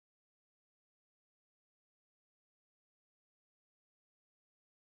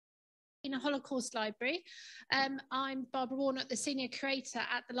in a Holocaust library. I'm Barbara Warnock, the Senior Curator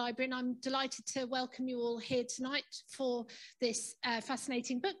at the library, and I'm delighted to welcome you all here tonight for this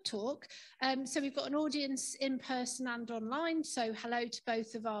fascinating book talk. So we've got an audience in person and online, so hello to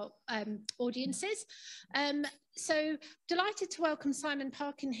both of our audiences. So delighted to welcome Simon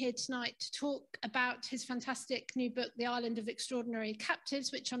Parkin here tonight to talk about his fantastic new book, The Island of Extraordinary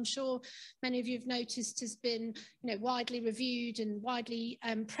Captives, which I'm sure many of you have noticed has been, widely reviewed and widely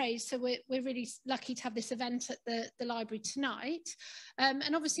praised. So we're really lucky to have this event at the library tonight.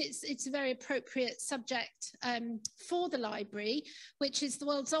 And obviously it's a very appropriate subject for the library, which is the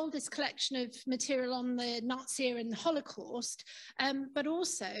world's oldest collection of material on the Nazi era and the Holocaust. But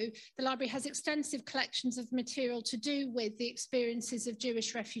also the library has extensive collections of material to do with the experiences of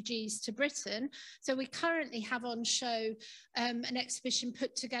Jewish refugees to Britain. So we currently have on show an exhibition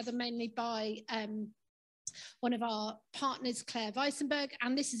put together mainly by one of our partners, Claire Weissenberg,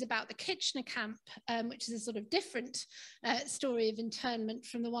 and this is about the Kitchener camp, which is a sort of different story of internment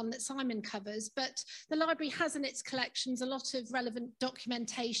from the one that Simon covers. But the library has in its collections a lot of relevant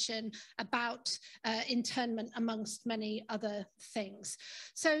documentation about internment, amongst many other things.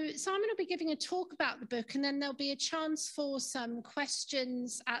 So Simon will be giving a talk about the book, and then there'll be a chance for some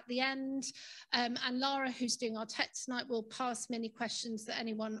questions at the end. And Lara, who's doing our text tonight, will pass me any questions that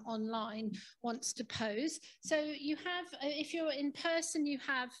anyone online wants to pose. So you have, if you're in person, you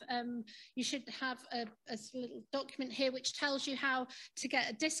should have a little document here which tells you how to get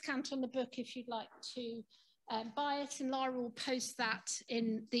a discount on the book if you'd like to buy it, and Lara will post that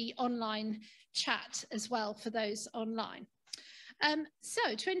in the online chat as well for those online.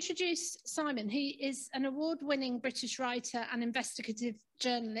 So to introduce Simon, he is an award-winning British writer and investigative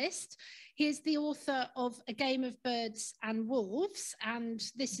journalist. He is the author of A Game of Birds and Wolves, and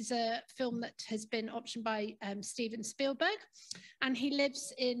this is a film that has been optioned by Steven Spielberg, and he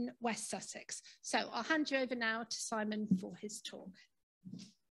lives in West Sussex. So I'll hand you over now to Simon for his talk.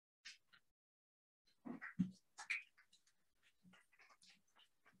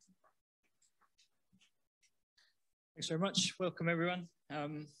 Thanks very much. Welcome, everyone.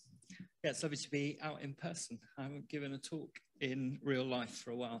 Yeah, it's lovely to be out in person. I haven't given a talk in real life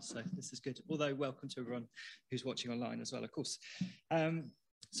for a while, so this is good. Although, welcome to everyone who's watching online as well, of course.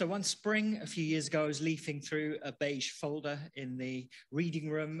 So one spring, a few years ago, I was leafing through a beige folder in the reading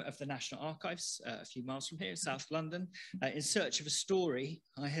room of the National Archives, a few miles from here, South London, in search of a story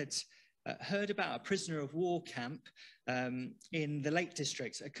I had heard about a prisoner of war camp in the Lake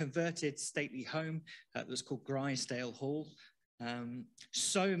District, a converted stately home that was called Grisdale Hall.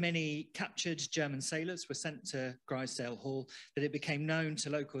 So many captured German sailors were sent to Grisdale Hall that it became known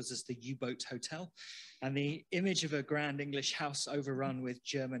to locals as the U-boat Hotel. And the image of a grand English house overrun with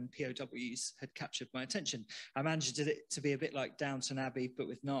German POWs had captured my attention. I imagined it to be a bit like Downton Abbey, but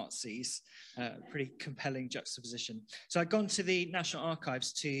with Nazis. Pretty compelling juxtaposition. So I'd gone to the National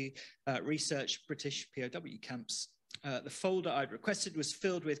Archives to research British POW camps. The folder I'd requested was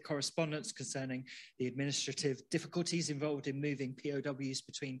filled with correspondence concerning the administrative difficulties involved in moving POWs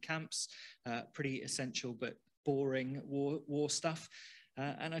between camps, pretty essential but boring war stuff.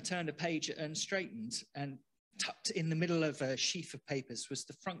 And I turned a page and straightened, and tucked in the middle of a sheaf of papers was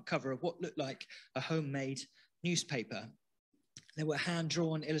the front cover of what looked like a homemade newspaper. There were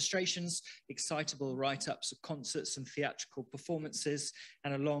hand-drawn illustrations, excitable write-ups of concerts and theatrical performances,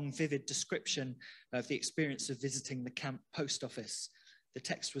 and a long, vivid description of the experience of visiting the camp post office. The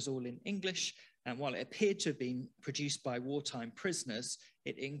text was all in English, and while it appeared to have been produced by wartime prisoners,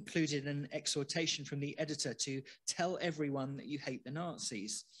 it included an exhortation from the editor to tell everyone that you hate the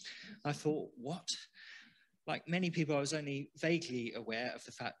Nazis. I thought, what? Like many people, I was only vaguely aware of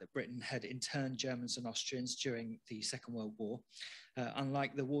the fact that Britain had interned Germans and Austrians during the Second World War.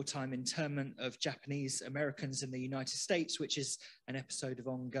 Unlike the wartime internment of Japanese Americans in the United States, which is an episode of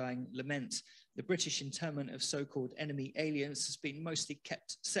ongoing lament, the British internment of so-called enemy aliens has been mostly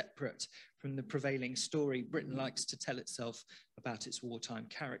kept separate from the prevailing story Britain likes to tell itself about its wartime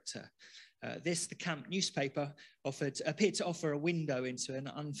character. The camp newspaper, appeared to offer a window into an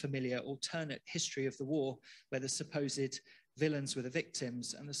unfamiliar alternate history of the war, where the supposed villains were the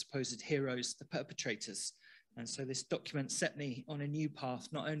victims and the supposed heroes the perpetrators. And so this document set me on a new path,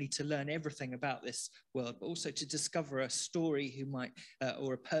 not only to learn everything about this world, but also to discover a story who might,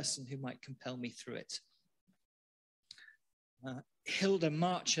 or a person who might compel me through it. Hilda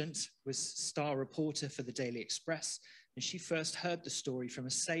Marchant was star reporter for the Daily Express, and she first heard the story from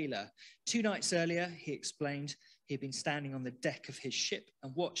a sailor. 2 nights earlier, he explained, he had been standing on the deck of his ship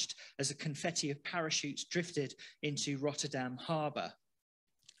and watched as a confetti of parachutes drifted into Rotterdam harbour.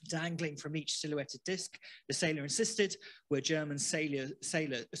 Dangling from each silhouetted disc, the sailor insisted, were German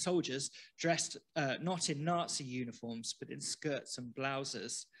soldiers dressed not in Nazi uniforms, but in skirts and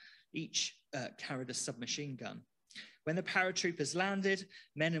blouses. Each carried a submachine gun. When the paratroopers landed,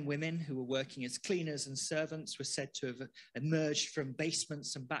 men and women who were working as cleaners and servants were said to have emerged from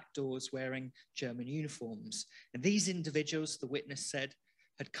basements and back doors wearing German uniforms. And these individuals, the witness said,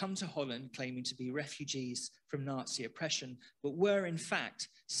 had come to Holland claiming to be refugees from Nazi oppression, but were in fact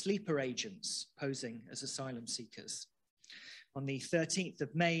sleeper agents posing as asylum seekers. On the 13th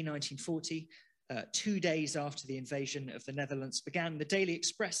of May, 1940, 2 days after the invasion of the Netherlands began, the Daily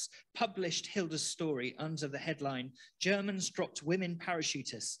Express published Hilda's story under the headline, "Germans dropped women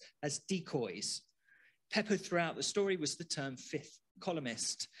parachutists as decoys." Peppered throughout the story was the term fifth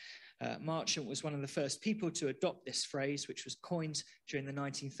columnist. Marchant was one of the first people to adopt this phrase, which was coined during the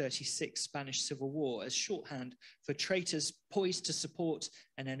 1936 Spanish Civil War as shorthand for traitors poised to support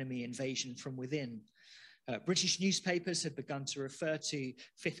an enemy invasion from within. British newspapers had begun to refer to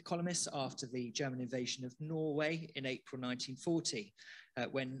fifth columnists after the German invasion of Norway in April 1940,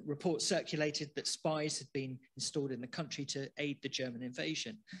 when reports circulated that spies had been installed in the country to aid the German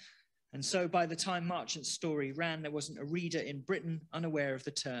invasion. And so by the time Marchant's story ran, there wasn't a reader in Britain unaware of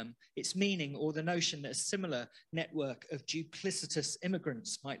the term, its meaning, or the notion that a similar network of duplicitous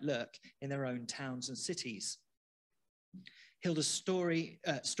immigrants might lurk in their own towns and cities. Hilda's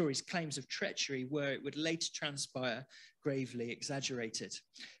story's claims of treachery were, it would later transpire, gravely exaggerated.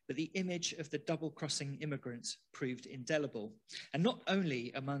 But the image of the double-crossing immigrant proved indelible, and not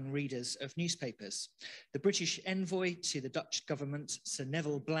only among readers of newspapers. The British envoy to the Dutch government, Sir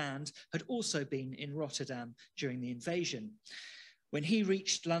Neville Bland, had also been in Rotterdam during the invasion. When he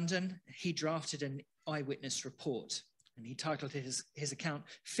reached London, he drafted an eyewitness report, and he titled his account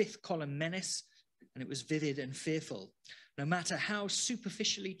 "Fifth Column Menace," and it was vivid and fearful. No matter how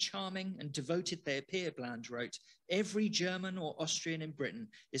superficially charming and devoted they appear, Bland wrote, every German or Austrian in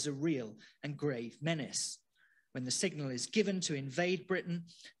Britain is a real and grave menace. When the signal is given to invade Britain,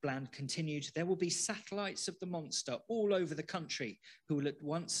 Bland continued, there will be satellites of the monster all over the country who will at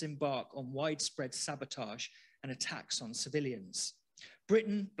once embark on widespread sabotage and attacks on civilians.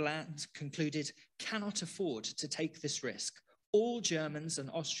 Britain, Bland concluded, cannot afford to take this risk. All Germans and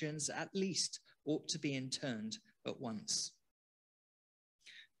Austrians at least ought to be interned at once.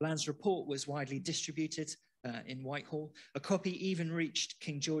 Bland's report was widely distributed in Whitehall. A copy even reached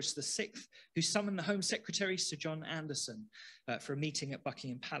King George VI, who summoned the Home Secretary, Sir John Anderson, for a meeting at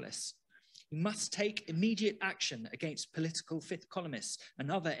Buckingham Palace. You must take immediate action against political fifth columnists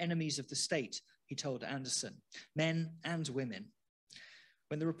and other enemies of the state, he told Anderson, men and women.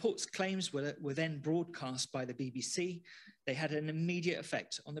 When the report's claims were then broadcast by the BBC, they had an immediate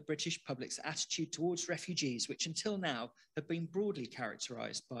effect on the British public's attitude towards refugees, which until now have been broadly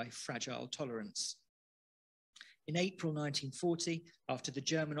characterised by fragile tolerance. In April 1940, after the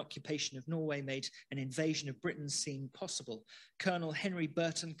German occupation of Norway made an invasion of Britain seem possible, Colonel Henry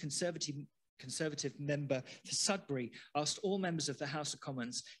Burton, Conservative member for Sudbury, asked all members of the House of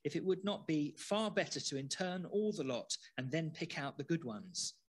Commons if it would not be far better to intern all the lot and then pick out the good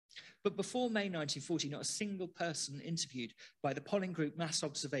ones. But before May 1940, not a single person interviewed by the polling group Mass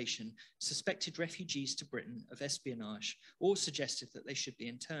Observation suspected refugees to Britain of espionage or suggested that they should be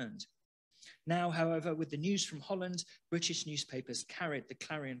interned. Now, however, with the news from Holland, British newspapers carried the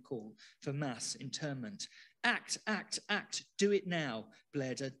clarion call for mass internment. Act, act, act, do it now,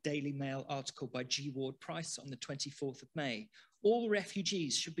 blared a Daily Mail article by G. Ward Price on the 24th of May. All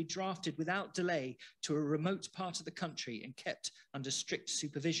refugees should be drafted without delay to a remote part of the country and kept under strict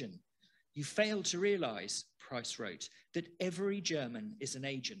supervision. You fail to realise, Price wrote, that every German is an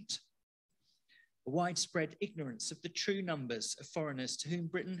agent. A widespread ignorance of the true numbers of foreigners to whom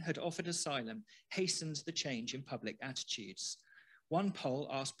Britain had offered asylum hastened the change in public attitudes. One poll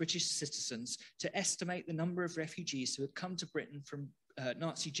asked British citizens to estimate the number of refugees who had come to Britain from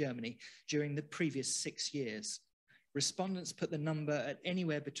Nazi Germany during the previous 6 years. Respondents put the number at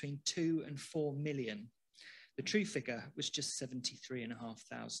anywhere between 2 and 4 million. The true figure was just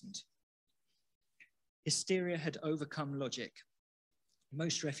 73,500. Hysteria had overcome logic.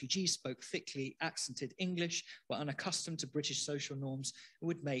 Most refugees spoke thickly accented English, were unaccustomed to British social norms, and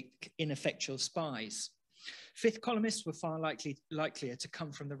would make ineffectual spies. Fifth columnists were far likelier to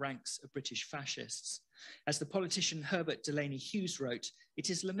come from the ranks of British fascists. As the politician Herbert Delaney Hughes wrote, it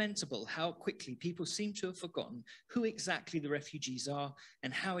is lamentable how quickly people seem to have forgotten who exactly the refugees are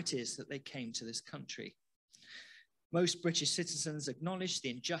and how it is that they came to this country. Most British citizens acknowledged the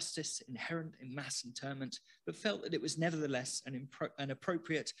injustice inherent in mass internment, but felt that it was nevertheless an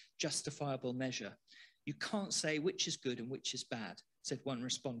appropriate, justifiable measure. You can't say which is good and which is bad. said one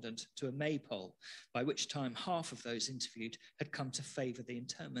respondent to a May poll, by which time half of those interviewed had come to favour the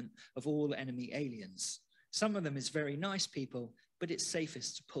internment of all enemy aliens. Some of them is very nice people, but it's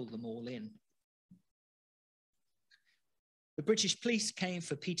safest to pull them all in. The British police came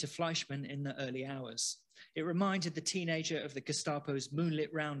for Peter Fleischmann in the early hours. It reminded the teenager of the Gestapo's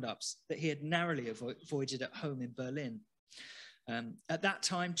moonlit roundups that he had narrowly avoided at home in Berlin. At that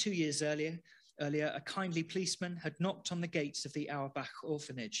time, 2 years earlier, a kindly policeman had knocked on the gates of the Auerbach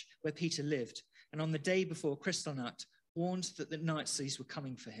orphanage where Peter lived, and on the day before Kristallnacht, warned that the Nazis were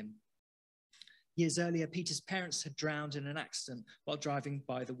coming for him. Years earlier, Peter's parents had drowned in an accident while driving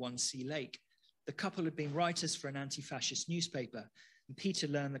by the Wannsee Lake. The couple had been writers for an anti-fascist newspaper, and Peter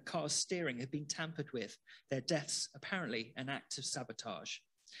learned the car's steering had been tampered with, their deaths apparently an act of sabotage.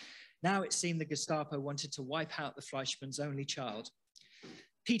 Now it seemed the Gestapo wanted to wipe out the Fleischmann's only child.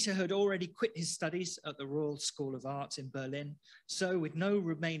 Peter had already quit his studies at the Royal School of Art in Berlin, so with no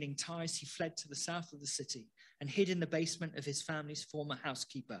remaining ties, he fled to the south of the city and hid in the basement of his family's former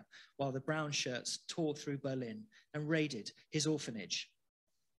housekeeper while the brown shirts tore through Berlin and raided his orphanage.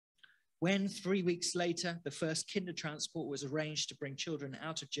 When 3 weeks later, the first Kindertransport was arranged to bring children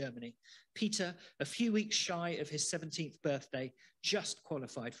out of Germany, Peter, a few weeks shy of his 17th birthday, just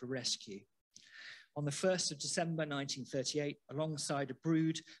qualified for rescue. On the 1st of December 1938, alongside a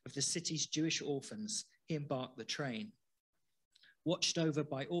brood of the city's Jewish orphans, he embarked the train. Watched over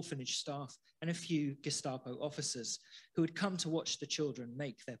by orphanage staff and a few Gestapo officers who had come to watch the children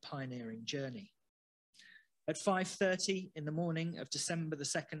make their pioneering journey. At 5:30 in the morning of December the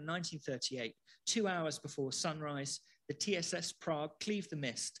 2nd, 1938, 2 hours before sunrise, the TSS Prague cleaved the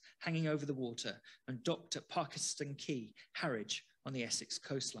mist hanging over the water and docked at Parkeston Quay, Harwich, on the Essex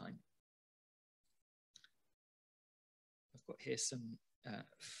coastline. I've got here some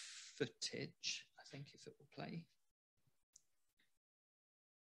footage, I think, if it will play.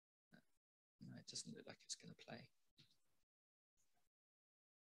 No, it doesn't look like it's going to play.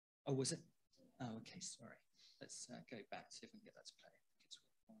 Oh, was it? Oh, okay, sorry. Let's go back, see if we can get that to play.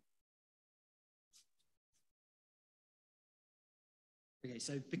 Okay,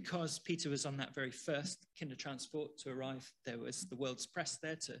 so because Peter was on that very first Kindertransport to arrive, there was the world's press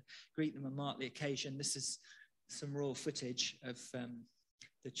there to greet them and mark the occasion. This is some raw footage of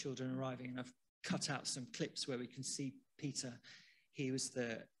the children arriving, and I've cut out some clips where we can see Peter. He was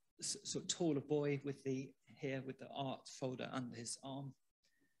the sort of taller boy with the art folder under his arm.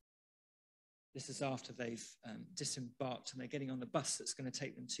 This is after they've disembarked and they're getting on the bus that's going to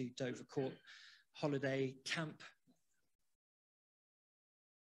take them to Dover Court holiday camp.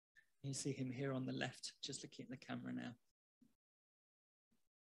 You see him here on the left, just looking at the camera now.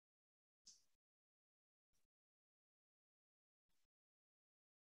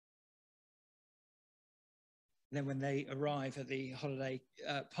 And then when they arrive at the holiday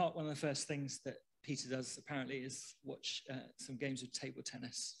park, one of the first things that Peter does apparently is watch some games of table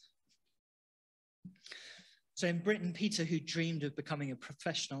tennis. So in Britain, Peter, who dreamed of becoming a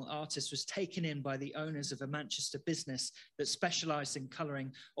professional artist, was taken in by the owners of a Manchester business that specialised in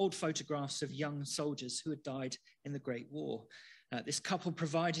colouring old photographs of young soldiers who had died in the Great War. This couple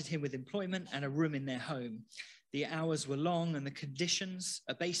provided him with employment and a room in their home. The hours were long and the conditions,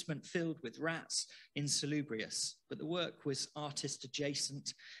 a basement filled with rats, insalubrious, but the work was artist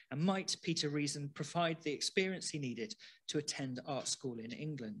adjacent and might, Peter reasoned, provide the experience he needed to attend art school in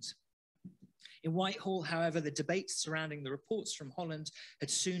England. In Whitehall, however, the debates surrounding the reports from Holland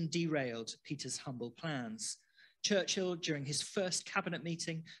had soon derailed Peter's humble plans. Churchill, during his first cabinet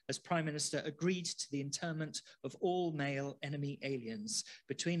meeting as Prime Minister, agreed to the internment of all male enemy aliens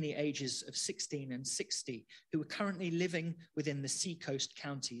between the ages of 16 and 60 who were currently living within the seacoast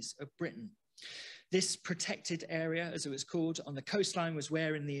counties of Britain. This protected area, as it was called, on the coastline was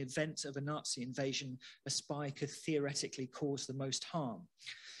where, in the event of a Nazi invasion, a spy could theoretically cause the most harm.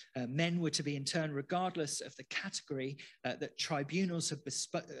 Men were to be interned regardless of the category that tribunals have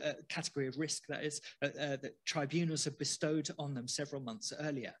category of risk, that is, that tribunals have bestowed on them several months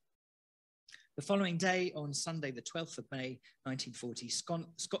earlier. The following day, on Sunday, the 12th of May, 1940,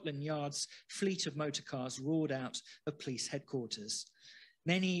 Scotland Yard's fleet of motor cars roared out of police headquarters.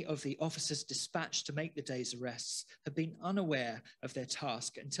 Many of the officers dispatched to make the day's arrests had been unaware of their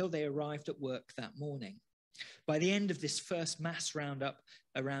task until they arrived at work that morning. By the end of this first mass roundup,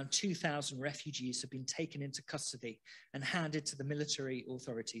 around 2,000 refugees had been taken into custody and handed to the military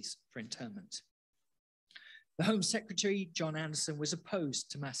authorities for internment. The Home Secretary, John Anderson, was opposed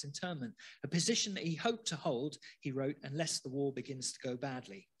to mass internment, a position that he hoped to hold, he wrote, unless the war begins to go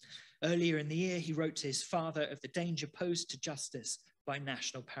badly. Earlier in the year, he wrote to his father of the danger posed to justice by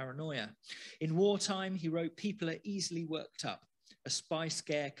national paranoia. In wartime, he wrote, people are easily worked up. a spy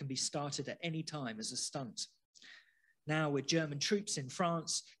scare can be started at any time as a stunt. Now, with German troops in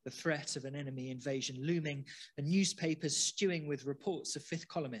France, the threat of an enemy invasion looming, and newspapers stewing with reports of fifth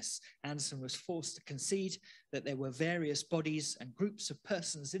columnists, Anderson was forced to concede that there were various bodies and groups of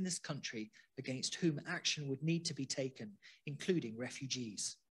persons in this country against whom action would need to be taken, including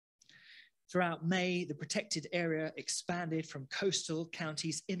refugees. Throughout May, the protected area expanded from coastal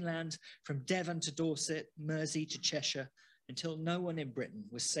counties inland, from Devon to Dorset, Mersey to Cheshire, until no one in Britain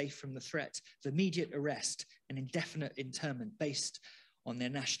was safe from the threat of immediate arrest and indefinite internment based on their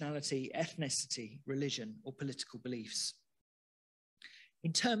nationality, ethnicity, religion, or political beliefs.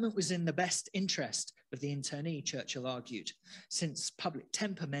 Internment was in the best interest of the internee, Churchill argued, since public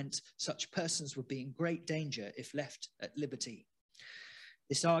temper meant such persons would be in great danger if left at liberty.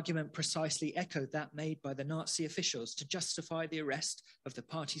 This argument precisely echoed that made by the Nazi officials to justify the arrest of the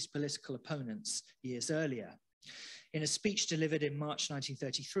party's political opponents years earlier. In a speech delivered in March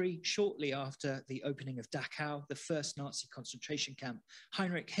 1933, shortly after the opening of Dachau, the first Nazi concentration camp,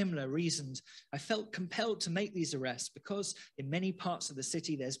 Heinrich Himmler reasoned, "I felt compelled to make these arrests because in many parts of the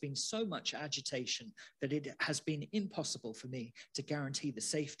city there's been so much agitation that it has been impossible for me to guarantee the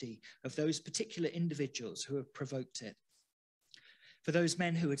safety of those particular individuals who have provoked it." For those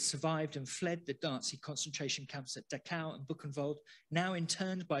men who had survived and fled the Nazi concentration camps at Dachau and Buchenwald, now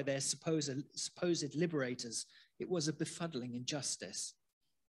interned by their supposed liberators, it was a befuddling injustice.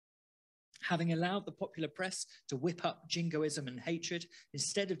 Having allowed the popular press to whip up jingoism and hatred,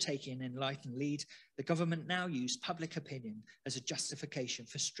 instead of taking an enlightened lead, the government now used public opinion as a justification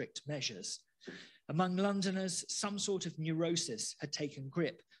for strict measures. Among Londoners, some sort of neurosis had taken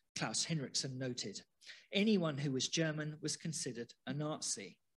grip, Klaus Hinrichsen noted. Anyone who was German was considered a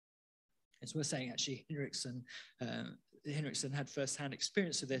Nazi. As we're saying, actually, Hinrichsen had first-hand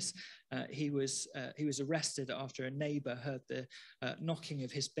experience of this. He was arrested after a neighbor heard the knocking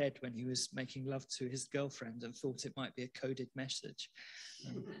of his bed when he was making love to his girlfriend and thought it might be a coded message.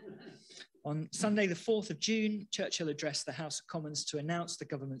 On Sunday, the 4th of June, Churchill addressed the House of Commons to announce the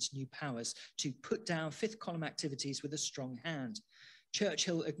government's new powers to put down fifth column activities with a strong hand.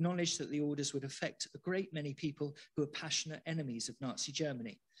 Churchill acknowledged that the orders would affect a great many people who were passionate enemies of Nazi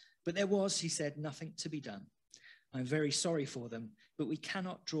Germany. But there was, he said, nothing to be done. I'm very sorry for them, but we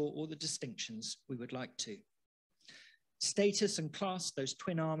cannot draw all the distinctions we would like to. Status and class, those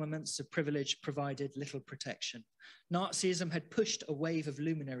twin armaments of privilege, provided little protection. Nazism had pushed a wave of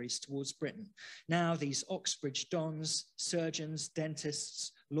luminaries towards Britain. Now these Oxbridge dons, surgeons,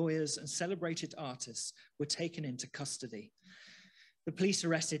 dentists, lawyers, and celebrated artists were taken into custody. The police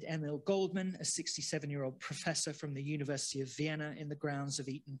arrested Emil Goldman, a 67-year-old professor from the University of Vienna in the grounds of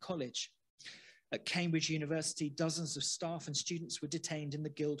Eton College. At Cambridge University, dozens of staff and students were detained in the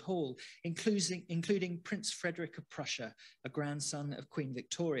Guildhall, including Prince Frederick of Prussia, a grandson of Queen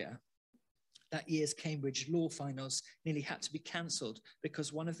Victoria. That year's Cambridge law finals nearly had to be cancelled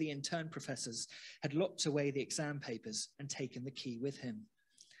because one of the intern professors had locked away the exam papers and taken the key with him.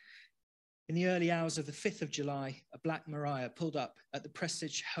 In the early hours of the 5th of July, a black Maria pulled up at the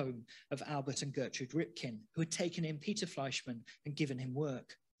prestige home of Albert and Gertrude Ripkin, who had taken in Peter Fleischmann and given him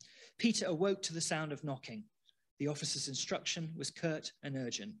work. Peter awoke to the sound of knocking. The officer's instruction was curt and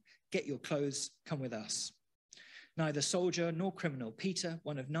urgent. Get your clothes, come with us. Neither soldier nor criminal, Peter,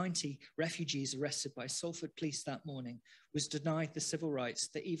 one of 90 refugees arrested by Salford police that morning, was denied the civil rights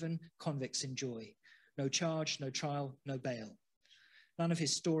that even convicts enjoy. No charge, no trial, no bail. None of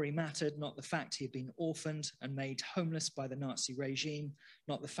his story mattered, not the fact he had been orphaned and made homeless by the Nazi regime,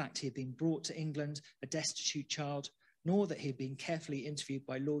 not the fact he had been brought to England, a destitute child, nor that he had been carefully interviewed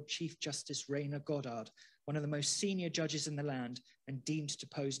by Lord Chief Justice Rayner Goddard, one of the most senior judges in the land and deemed to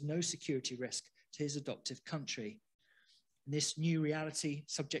pose no security risk to his adoptive country. In this new reality,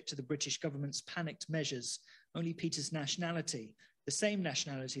 subject to the British government's panicked measures, only Peter's nationality, the same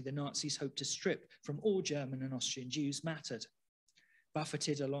nationality the Nazis hoped to strip from all German and Austrian Jews, mattered.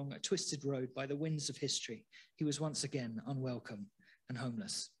 Buffeted along a twisted road by the winds of history, he was once again unwelcome and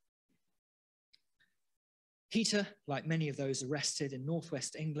homeless. Peter, like many of those arrested in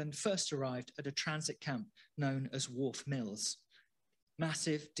northwest England, first arrived at a transit camp known as Wharf Mills.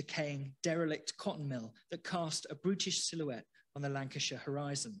 Massive, decaying, derelict cotton mill that cast a brutish silhouette on the Lancashire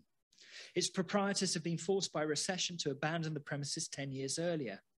horizon. Its proprietors had been forced by recession to abandon the premises 10 years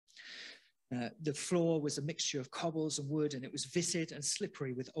earlier. The floor was a mixture of cobbles and wood, and it was viscid and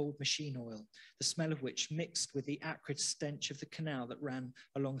slippery with old machine oil, the smell of which mixed with the acrid stench of the canal that ran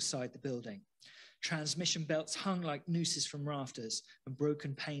alongside the building. Transmission belts hung like nooses from rafters, and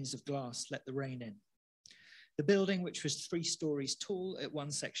broken panes of glass let the rain in. The building, which was 3 stories tall at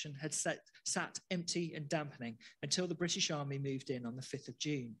one section, had sat empty and dampening until the British Army moved in on the 5th of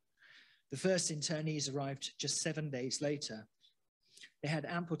June. The first internees arrived just 7 days later. They had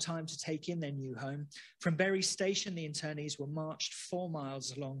ample time to take in their new home. From Bury Station, the internees were marched 4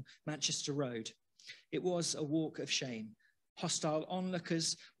 miles along Manchester Road. It was a walk of shame. Hostile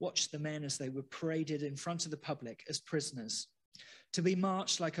onlookers watched the men as they were paraded in front of the public as prisoners. To be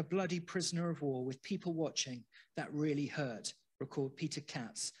marched like a bloody prisoner of war with people watching, that really hurt, recalled Peter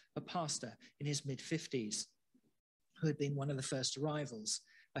Katz, a pastor in his mid-50s, who had been one of the first arrivals.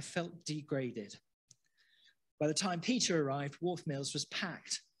 I felt degraded. By the time Peter arrived, Wharf Mills was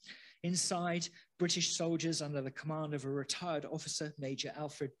packed. Inside, British soldiers under the command of a retired officer, Major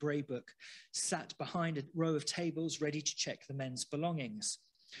Alfred Braybook, sat behind a row of tables ready to check the men's belongings.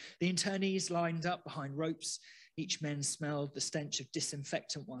 The internees lined up behind ropes. Each man smelled the stench of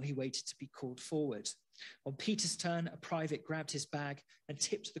disinfectant while he waited to be called forward. On Peter's turn, a private grabbed his bag and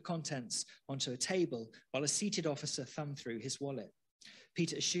tipped the contents onto a table while a seated officer thumbed through his wallet.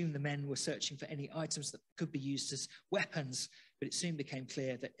 Peter assumed the men were searching for any items that could be used as weapons, but it soon became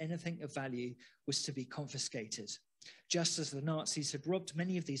clear that anything of value was to be confiscated. Just as the Nazis had robbed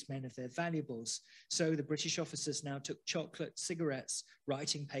many of these men of their valuables, so the British officers now took chocolate, cigarettes,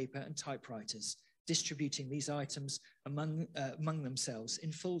 writing paper, and typewriters, distributing these items among themselves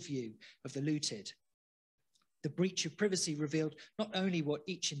in full view of the looted. The breach of privacy revealed not only what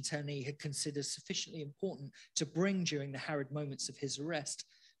each internee had considered sufficiently important to bring during the harrowed moments of his arrest,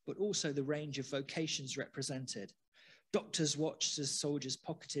 but also the range of vocations represented. Doctors watched as soldiers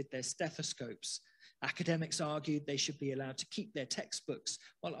pocketed their stethoscopes. Academics argued they should be allowed to keep their textbooks,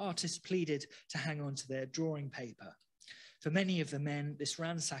 while artists pleaded to hang on to their drawing paper. For many of the men, this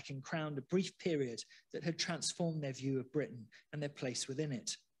ransacking crowned a brief period that had transformed their view of Britain and their place within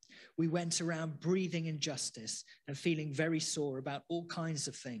it. We went around breathing injustice and feeling very sore about all kinds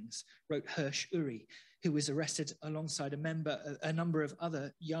of things, wrote Hirsch Uri, who was arrested alongside a number of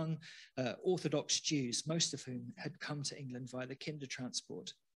other young Orthodox Jews, most of whom had come to England via the Kinder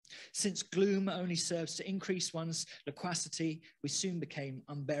transport. Since gloom only serves to increase one's loquacity, we soon became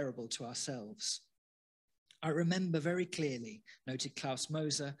unbearable to ourselves. I remember very clearly, noted Klaus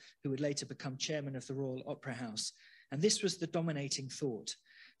Moser, who would later become chairman of the Royal Opera House, and this was the dominating thought.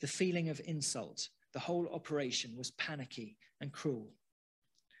 The feeling of insult. The whole operation was panicky and cruel.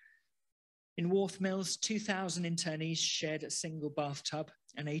 In Wharf Mills, 2,000 internees shared a single bathtub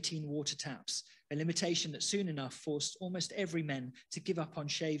and 18 water taps, a limitation that soon enough forced almost every man to give up on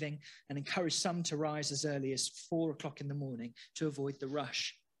shaving and encouraged some to rise as early as 4 o'clock in the morning to avoid the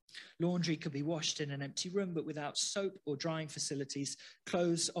rush. Laundry could be washed in an empty room, but without soap or drying facilities,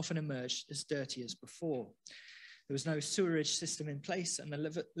 clothes often emerged as dirty as before. There was no sewerage system in place, and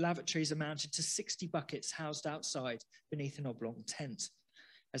the lavatories amounted to 60 buckets housed outside beneath an oblong tent.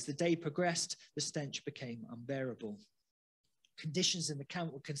 As the day progressed, the stench became unbearable. Conditions in the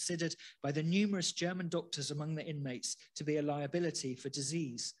camp were considered by the numerous German doctors among the inmates to be a liability for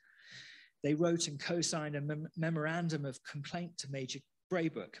disease. They wrote and co-signed a memorandum of complaint to Major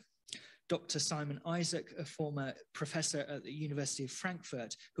Braybook. Dr. Simon Isaac, a former professor at the University of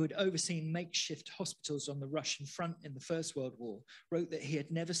Frankfurt, who had overseen makeshift hospitals on the Russian front in the First World War, wrote that he had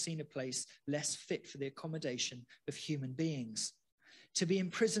never seen a place less fit for the accommodation of human beings. To be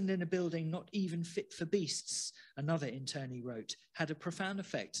imprisoned in a building not even fit for beasts, another internee wrote, had a profound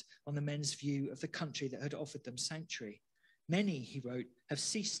effect on the men's view of the country that had offered them sanctuary. Many, he wrote, have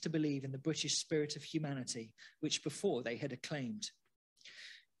ceased to believe in the British spirit of humanity, which before they had acclaimed.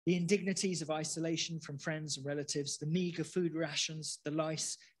 The indignities of isolation from friends and relatives, the meager food rations, the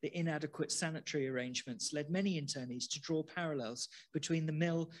lice, the inadequate sanitary arrangements led many internees to draw parallels between the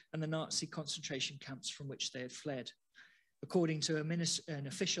mill and the Nazi concentration camps from which they had fled. According to an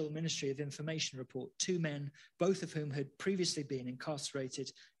official Ministry of Information report, 2 men, both of whom had previously been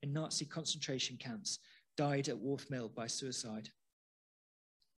incarcerated in Nazi concentration camps, died at Wharf Mill by suicide.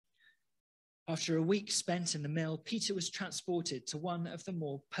 After a week spent in the mill, Peter was transported to one of the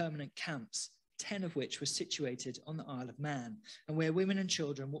more permanent camps, 10 of which were situated on the Isle of Man, and where women and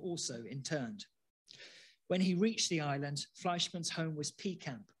children were also interned. When he reached the island, Fleischmann's home was P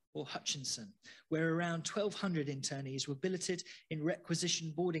Camp, or Hutchinson, where around 1,200 internees were billeted in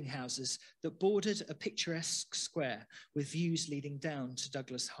requisition boarding houses that bordered a picturesque square with views leading down to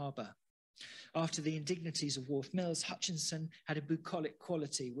Douglas Harbour. After the indignities of Wharf Mills, Hutchinson had a bucolic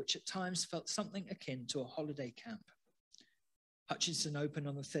quality which at times felt something akin to a holiday camp. Hutchinson opened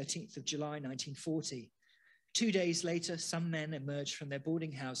on the 13th of July, 1940. 2 days later, some men emerged from their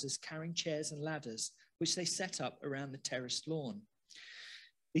boarding houses carrying chairs and ladders, which they set up around the terraced lawn.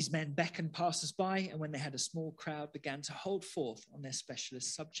 These men beckoned passers-by, and when they had a small crowd, began to hold forth on their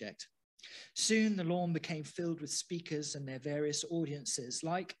specialist subject. Soon the lawn became filled with speakers and their various audiences,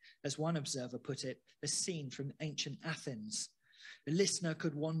 like, as one observer put it, a scene from ancient Athens. The listener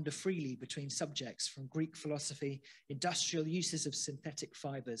could wander freely between subjects from Greek philosophy, industrial uses of synthetic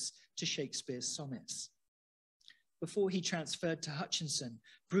fibers, to Shakespeare's sonnets. Before he transferred to Hutchinson,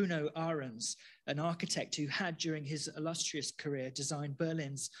 Bruno Ahrens, an architect who had, during his illustrious career, designed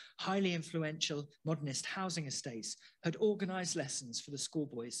Berlin's highly influential modernist housing estates, had organized lessons for the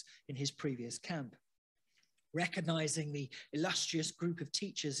schoolboys in his previous camp. Recognizing the illustrious group of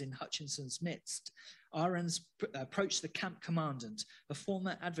teachers in Hutchinson's midst, Ahrens approached the camp commandant, a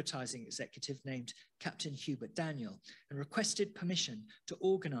former advertising executive named Captain Hubert Daniel, and requested permission to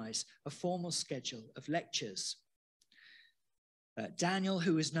organize a formal schedule of lectures. Daniel,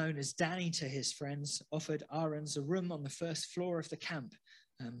 who was known as Danny to his friends, offered Ahrens a room on the first floor of the camp,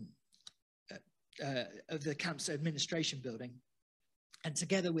 of the camp's administration building. And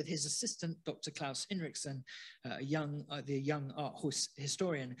together with his assistant, Dr. Klaus Hinrichsen, the young art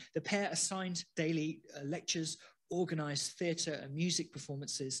historian, the pair assigned daily lectures, organized theatre and music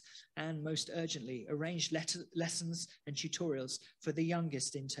performances, and most urgently, arranged lessons and tutorials for the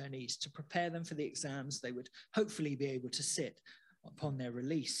youngest internees to prepare them for the exams they would hopefully be able to sit upon their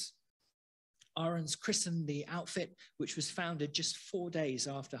release. Ahrens christened the outfit, which was founded just 4 days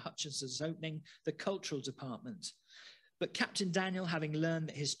after Hutchinson's opening, the Cultural Department. But Captain Daniel, having learned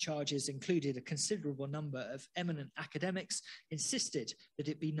that his charges included a considerable number of eminent academics, insisted that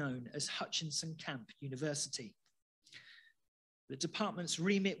it be known as Hutchinson Camp University. The department's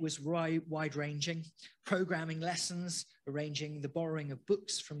remit was wide-ranging, programming lessons, arranging the borrowing of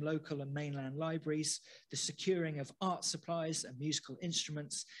books from local and mainland libraries, the securing of art supplies and musical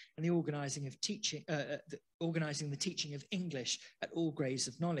instruments, and the organizing the teaching of English at all grades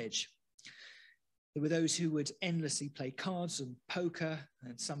of knowledge. There were those who would endlessly play cards and poker,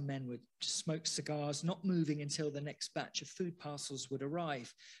 and some men would smoke cigars, not moving until the next batch of food parcels would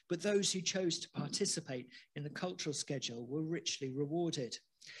arrive. But those who chose to participate in the cultural schedule were richly rewarded.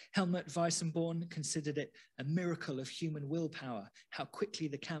 Helmut Weissenborn considered it a miracle of human willpower, how quickly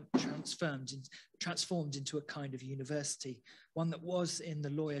the camp transformed into a kind of university, one that was, in the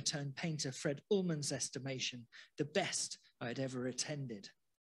lawyer-turned-painter Fred Ullman's estimation, the best I had ever attended.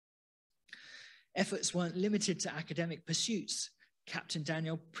 Efforts weren't limited to academic pursuits. Captain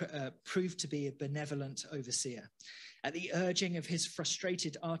Daniel proved to be a benevolent overseer. At the urging of his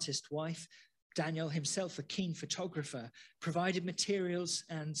frustrated artist wife, Daniel, himself a keen photographer, provided materials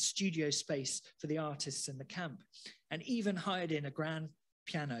and studio space for the artists in the camp, and even hired in a grand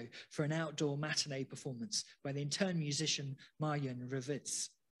piano for an outdoor matinee performance by the intern musician Marjan Ravitz.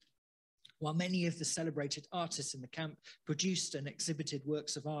 While many of the celebrated artists in the camp produced and exhibited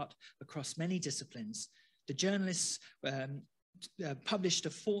works of art across many disciplines, the journalists published a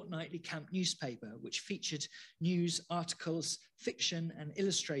fortnightly camp newspaper which featured news, articles, fiction, and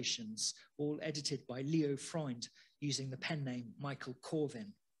illustrations, all edited by Leo Freund using the pen name Michael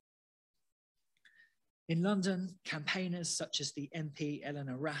Corvin. In London, campaigners such as the MP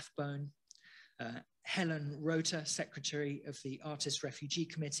Eleanor Rathbone, Helen Rota, secretary of the Artist Refugee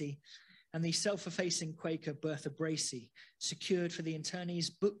Committee, and the self-effacing Quaker Bertha Bracey secured for the internees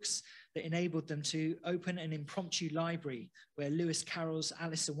books that enabled them to open an impromptu library where Lewis Carroll's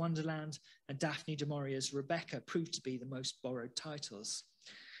Alice in Wonderland and Daphne du Maurier's Rebecca proved to be the most borrowed titles.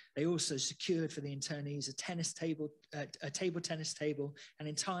 They also secured for the internees a table tennis table, and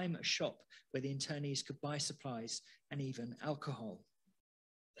in time a shop where the internees could buy supplies and even alcohol.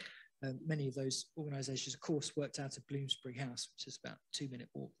 Many of those organisations, of course, worked out of Bloomsbury House, which is about a 2-minute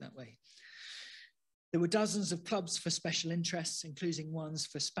walk that way. There were dozens of clubs for special interests, including ones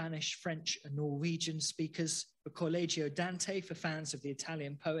for Spanish, French, and Norwegian speakers, a Collegio Dante for fans of the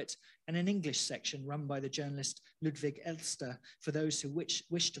Italian poet, and an English section run by the journalist Ludwig Elster for those who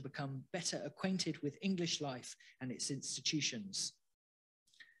wish to become better acquainted with English life and its institutions.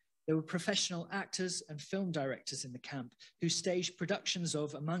 There were professional actors and film directors in the camp who staged productions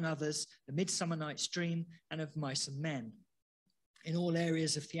of, among others, A Midsummer Night's Dream and of Mice and Men. In all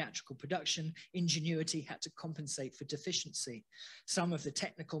areas of theatrical production, ingenuity had to compensate for deficiency. Some of the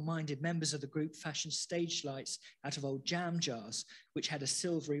technical-minded members of the group fashioned stage lights out of old jam jars, which had a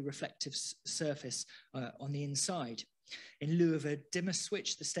silvery reflective surface on the inside. In lieu of a dimmer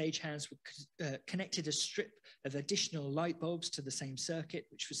switch, the stagehands connected a strip of additional light bulbs to the same circuit,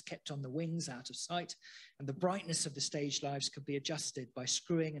 which was kept on the wings out of sight, and the brightness of the stage lights could be adjusted by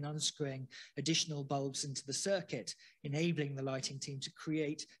screwing and unscrewing additional bulbs into the circuit, enabling the lighting team to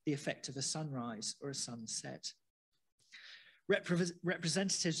create the effect of a sunrise or a sunset.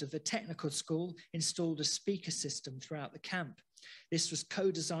 Representatives of the technical school installed a speaker system throughout the camp. This was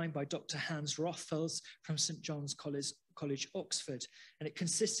co-designed by Dr. Hans Rothfels from St. John's College, Oxford, and it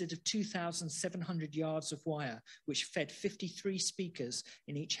consisted of 2,700 yards of wire, which fed 53 speakers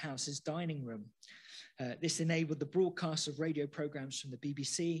in each house's dining room. This enabled the broadcast of radio programs from the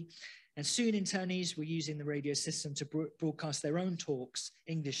BBC, and soon internees were using the radio system to broadcast their own talks,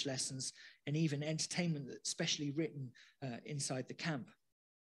 English lessons, and even entertainment that's specially written inside the camp.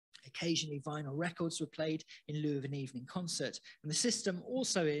 Occasionally, vinyl records were played in lieu of an evening concert, and the system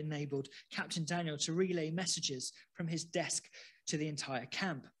also enabled Captain Daniel to relay messages from his desk to the entire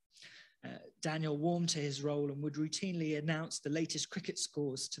camp. Daniel warmed to his role and would routinely announce the latest cricket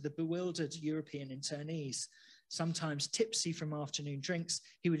scores to the bewildered European internees. Sometimes tipsy from afternoon drinks,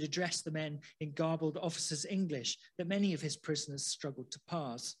 he would address the men in garbled officers' English that many of his prisoners struggled to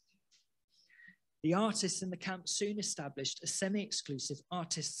parse. The artists in the camp soon established a semi-exclusive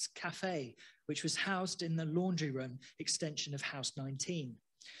artists' cafe, which was housed in the laundry room extension of House 19.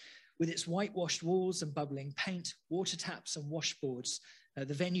 With its whitewashed walls and bubbling paint, water taps and washboards,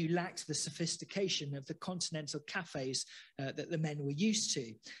 the venue lacked the sophistication of the continental cafes that the men were used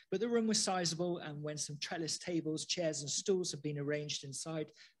to, but the room was sizable, and when some trellis tables, chairs and stools had been arranged inside,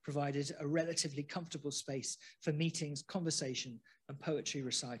 provided a relatively comfortable space for meetings, conversation and poetry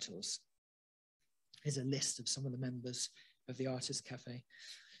recitals. Here's a list of some of the members of the Artists' Cafe.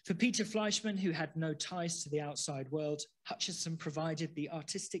 For Peter Fleischmann, who had no ties to the outside world, Hutcheson provided the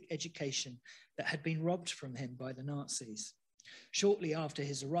artistic education that had been robbed from him by the Nazis. Shortly after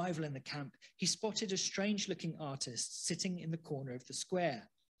his arrival in the camp, he spotted a strange-looking artist sitting in the corner of the square.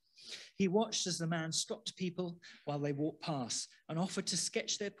 He watched as the man stopped people while they walked past and offered to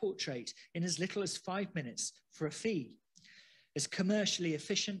sketch their portrait in as little as 5 minutes for a fee. As commercially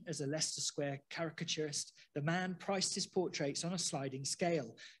efficient as a Leicester Square caricaturist, the man priced his portraits on a sliding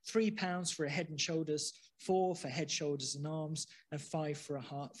scale: £3 for a head and shoulders, £4 for head, shoulders and arms, and £5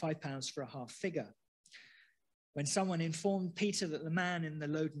 for a half figure. When someone informed Peter that the man in the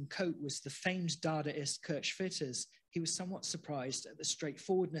Loden coat was the famed Dadaist Kurt Schwitters, he was somewhat surprised at the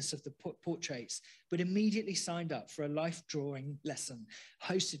straightforwardness of the portraits, but immediately signed up for a life drawing lesson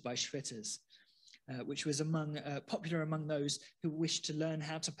hosted by Schwitters, which was popular among those who wished to learn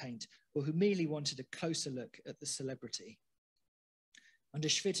how to paint or who merely wanted a closer look at the celebrity. Under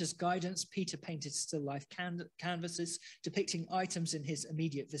Schwitter's guidance, Peter painted still life canvases depicting items in his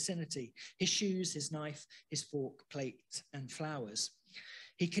immediate vicinity: his shoes, his knife, his fork, plate, and flowers.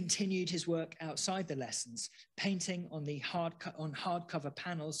 He continued his work outside the lessons, painting on hardcover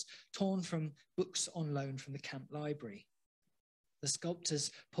panels torn from books on loan from the camp library. The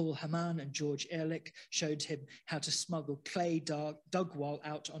sculptors Paul Hamann and George Ehrlich showed him how to smuggle clay dug while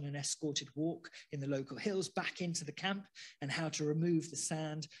out on an escorted walk in the local hills back into the camp, and how to remove the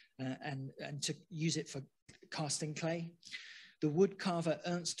sand and to use it for casting clay. The woodcarver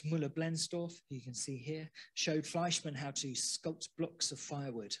Ernst Müller-Blensdorf, who you can see here, showed Fleischmann how to sculpt blocks of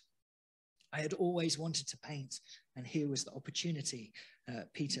firewood. I had always wanted to paint, and here was the opportunity,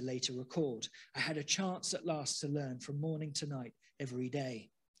 Peter later recalled. I had a chance at last to learn from morning to night every day.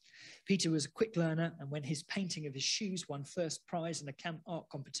 Peter was a quick learner, and when his painting of his shoes won first prize in a camp art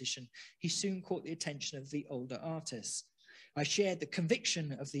competition, he soon caught the attention of the older artists. I shared the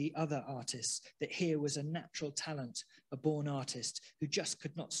conviction of the other artists that here was a natural talent, a born artist who just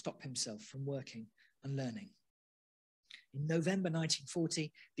could not stop himself from working and learning. In November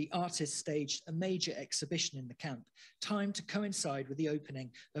 1940, the artists staged a major exhibition in the camp, timed to coincide with the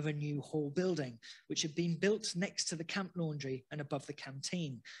opening of a new hall building, which had been built next to the camp laundry and above the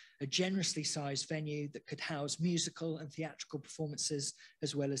canteen, a generously sized venue that could house musical and theatrical performances,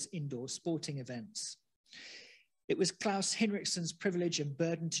 as well as indoor sporting events. It was Klaus Hinrichsen's privilege and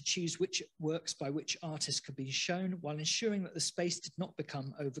burden to choose which works by which artists could be shown, while ensuring that the space did not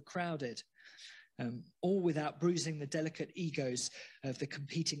become overcrowded. All without bruising the delicate egos of the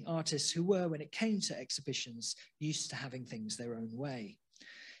competing artists who were, when it came to exhibitions, used to having things their own way.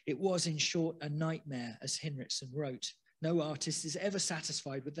 It was, in short, a nightmare, as Hinrichsen wrote. No artist is ever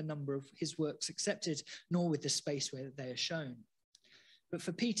satisfied with the number of his works accepted, nor with the space where they are shown. But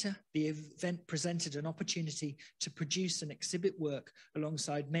for Peter, the event presented an opportunity to produce and exhibit work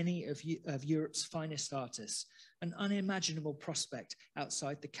alongside many of Europe's finest artists, an unimaginable prospect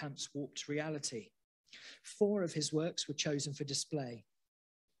outside the camp's warped reality. 4 of his works were chosen for display.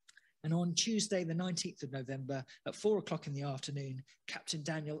 And on Tuesday, the 19th of November, at 4 o'clock in the afternoon, Captain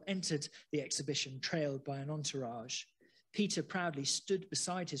Daniel entered the exhibition, trailed by an entourage. Peter proudly stood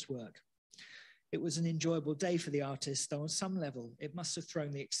beside his work. It was an enjoyable day for the artists, though on some level it must have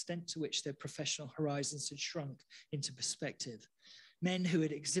thrown the extent to which their professional horizons had shrunk into perspective. Men who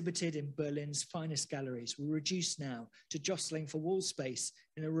had exhibited in Berlin's finest galleries were reduced now to jostling for wall space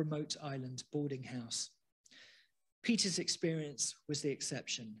in a remote island boarding house. Peter's experience was the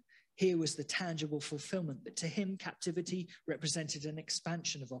exception. Here was the tangible fulfillment that to him captivity represented an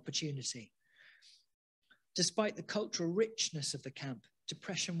expansion of opportunity. Despite the cultural richness of the camp,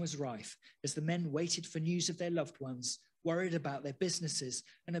 depression was rife as the men waited for news of their loved ones, worried about their businesses,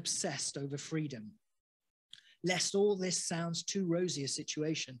 and obsessed over freedom. Lest all this sounds too rosy a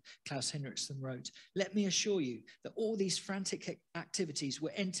situation, Klaus Henriksen wrote, let me assure you that all these frantic activities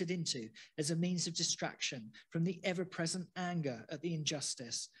were entered into as a means of distraction from the ever-present anger at the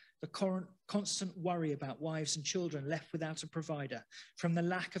injustice, the constant worry about wives and children left without a provider, from the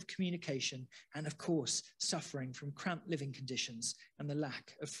lack of communication, and of course, suffering from cramped living conditions and the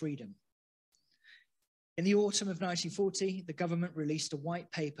lack of freedom. In the autumn of 1940, the government released a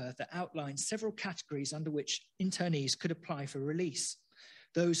white paper that outlined several categories under which internees could apply for release.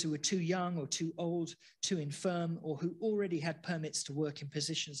 Those who were too young or too old, too infirm, or who already had permits to work in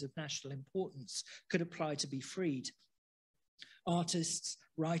positions of national importance could apply to be freed. Artists,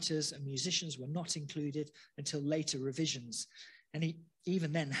 writers, and musicians were not included until later revisions, and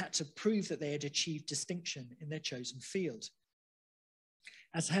even then had to prove that they had achieved distinction in their chosen field.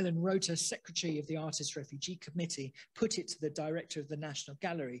 As Helen Rota, secretary of the Artist Refugee Committee, put it to the director of the National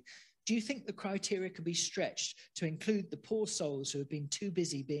Gallery, do you think the criteria could be stretched to include the poor souls who have been too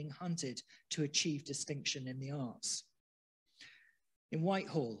busy being hunted to achieve distinction in the arts? In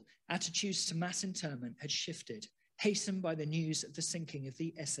Whitehall, attitudes to mass internment had shifted, hastened by the news of the sinking of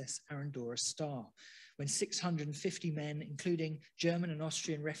the SS Arandora Star, when 650 men, including German and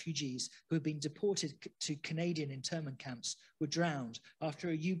Austrian refugees who had been deported to Canadian internment camps, were drowned after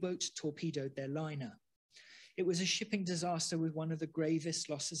a U-boat torpedoed their liner. It was a shipping disaster with one of the gravest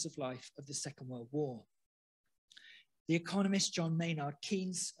losses of life of the Second World War. The economist John Maynard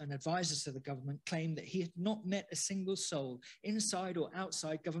Keynes, an advisor to the government, claimed that he had not met a single soul inside or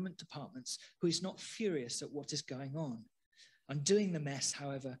outside government departments who is not furious at what is going on. Undoing the mess,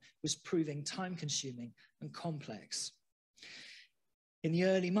 however, was proving time-consuming and complex. In the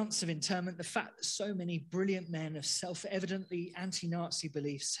early months of internment, the fact that so many brilliant men of self-evidently anti-Nazi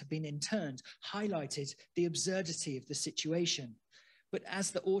beliefs had been interned highlighted the absurdity of the situation. But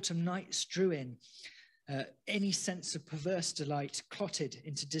as the autumn nights drew in, any sense of perverse delight clotted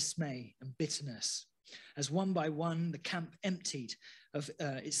into dismay and bitterness, as one by one the camp emptied of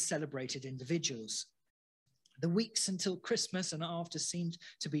its celebrated individuals. The weeks until Christmas and after seemed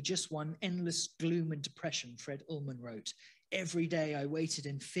to be just one endless gloom and depression, Fred Ullman wrote. Every day I waited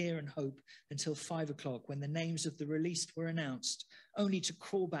in fear and hope until 5 o'clock when the names of the released were announced, only to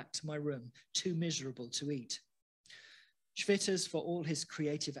crawl back to my room, too miserable to eat. Schwitters, for all his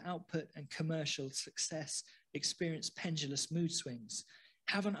creative output and commercial success, experienced pendulous mood swings.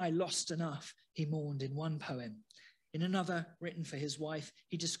 Haven't I lost enough, he mourned in one poem. In another, written for his wife,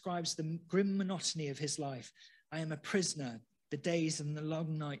 he describes the grim monotony of his life. I am a prisoner. The days and the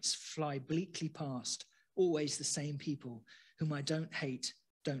long nights fly bleakly past. Always the same people, whom I don't hate,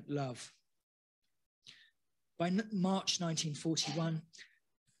 don't love. By March 1941,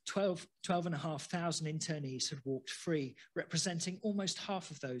 12,500 internees had walked free, representing almost half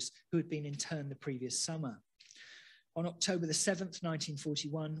of those who had been interned the previous summer. On October the 7th,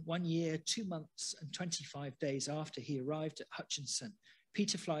 1941, 1 year, 2 months and 25 days after he arrived at Hutchinson,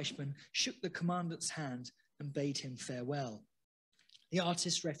 Peter Fleischmann shook the commandant's hand and bade him farewell. The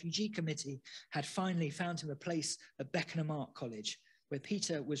Artist Refugee Committee had finally found him a place at Beckenham Art College, where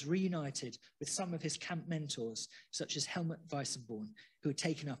Peter was reunited with some of his camp mentors, such as Helmut Weissenborn, who had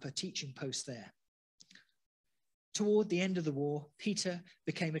taken up a teaching post there. Toward the end of the war, Peter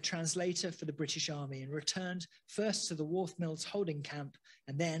became a translator for the British Army and returned first to the Wharf Mills holding camp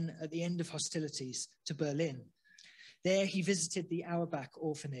and then, at the end of hostilities, to Berlin. There he visited the Auerbach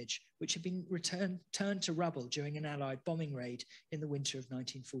orphanage, which had been turned to rubble during an Allied bombing raid in the winter of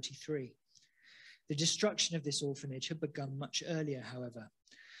 1943. The destruction of this orphanage had begun much earlier, however.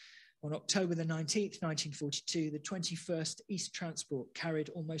 On October the 19th, 1942, the 21st East Transport carried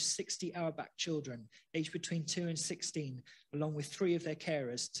almost 60 Auerbach children, aged between 2 and 16, along with 3 of their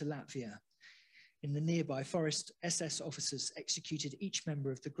carers, to Latvia. In the nearby forest, SS officers executed each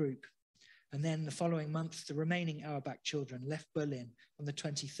member of the group. And then the following month, the remaining Auerbach children left Berlin on the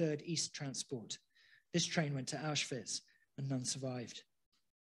 23rd East Transport. This train went to Auschwitz, and none survived.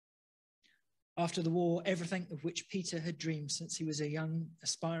 After the war, everything of which Peter had dreamed since he was a young,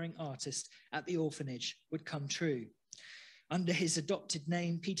 aspiring artist at the orphanage would come true. Under his adopted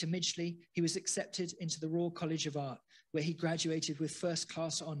name, Peter Midgley, he was accepted into the Royal College of Art, where he graduated with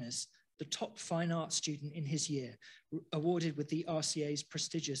first-class honours, the top fine art student in his year, awarded with the RCA's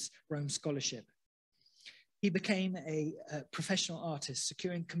prestigious Rome Scholarship. He became a professional artist,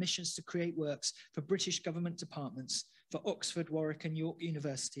 securing commissions to create works for British government departments, for Oxford, Warwick and York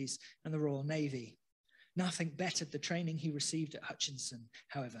universities and the Royal Navy. Nothing bettered the training he received at Hutchinson,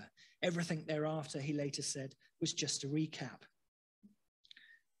 however. Everything thereafter, he later said, was just a recap.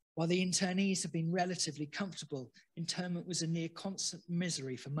 While the internees have been relatively comfortable, internment was a near constant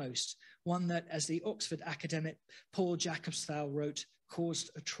misery for most, one that, as the Oxford academic Paul Jacobsthal wrote,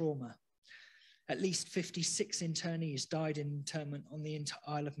 caused a trauma. At least 56 internees died in internment on the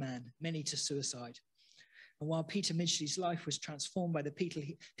Isle of Man, many to suicide. And while Peter Midgley's life was transformed by the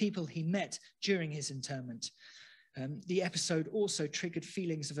people he met during his internment, the episode also triggered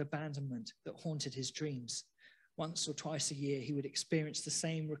feelings of abandonment that haunted his dreams. Once or twice a year, he would experience the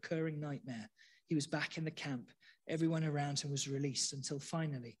same recurring nightmare. He was back in the camp. Everyone around him was released until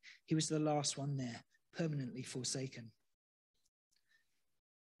finally he was the last one there, permanently forsaken.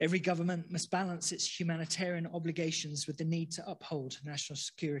 Every government must balance its humanitarian obligations with the need to uphold national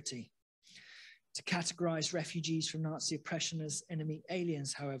security. To categorize refugees from Nazi oppression as enemy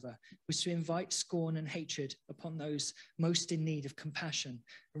aliens, however, was to invite scorn and hatred upon those most in need of compassion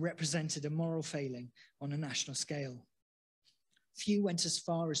and represented a moral failing on a national scale. Few went as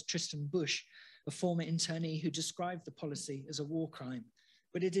far as Tristan Bush, a former internee who described the policy as a war crime,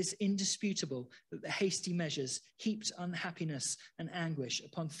 but it is indisputable that the hasty measures heaped unhappiness and anguish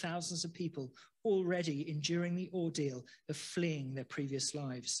upon thousands of people already enduring the ordeal of fleeing their previous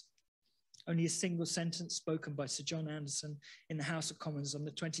lives. Only a single sentence spoken by Sir John Anderson in the House of Commons on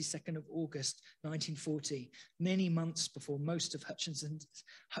the 22nd of August, 1940, many months before most of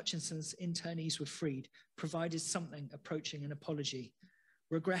Hutchinson's internees were freed, provided something approaching an apology.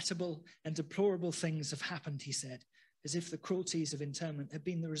 Regrettable and deplorable things have happened, he said, as if the cruelties of internment had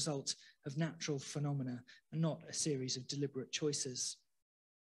been the result of natural phenomena and not a series of deliberate choices.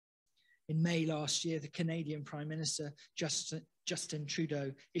 In May last year, the Canadian Prime Minister, Justin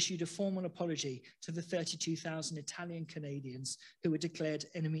Trudeau, issued a formal apology to the 32,000 Italian Canadians who were declared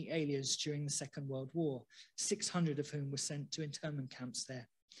enemy aliens during the Second World War, 600 of whom were sent to internment camps there.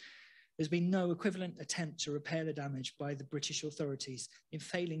 There's been no equivalent attempt to repair the damage by the British authorities in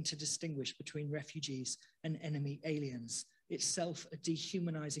failing to distinguish between refugees and enemy aliens, itself a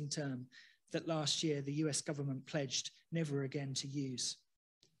dehumanizing term that last year the US government pledged never again to use.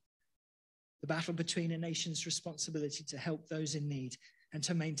 The battle between a nation's responsibility to help those in need and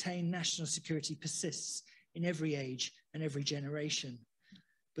to maintain national security persists in every age and every generation.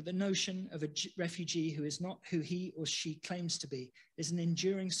 But the notion of a refugee who is not who he or she claims to be is an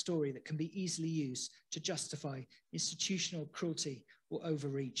enduring story that can be easily used to justify institutional cruelty or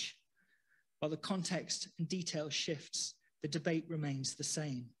overreach. While the context and detail shifts, the debate remains the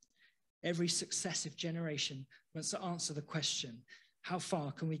same. Every successive generation wants to answer the question, how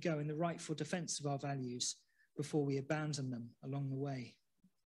far can we go in the rightful defense of our values before we abandon them along the way?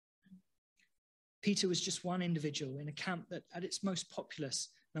 Peter was just one individual in a camp that, at its most populous,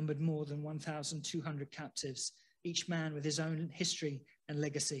 numbered more than 1,200 captives, each man with his own history and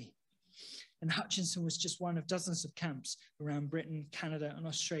legacy. And Hutchinson was just one of dozens of camps around Britain, Canada, and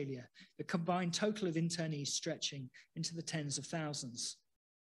Australia, the combined total of internees stretching into the tens of thousands.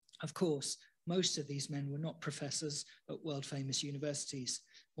 Of course, most of these men were not professors at world-famous universities,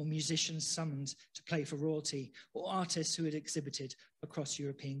 or musicians summoned to play for royalty, or artists who had exhibited across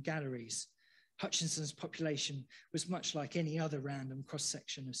European galleries. Hutchinson's population was much like any other random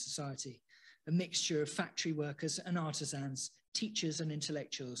cross-section of society, a mixture of factory workers and artisans, teachers and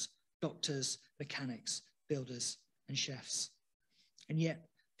intellectuals, doctors, mechanics, builders, and chefs. And yet,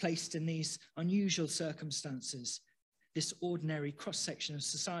 placed in these unusual circumstances, this ordinary cross-section of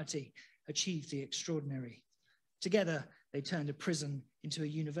society achieved the extraordinary. Together, they turned a prison into a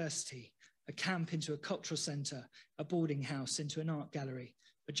university, a camp into a cultural centre, a boarding house into an art gallery,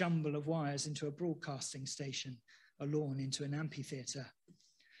 a jumble of wires into a broadcasting station, a lawn into an amphitheatre.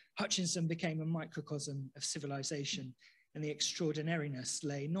 Hutchinson became a microcosm of civilization, and the extraordinariness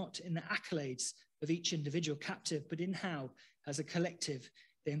lay not in the accolades of each individual captive, but in how, as a collective,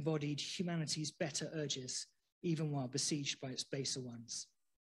 they embodied humanity's better urges, even while besieged by its baser ones.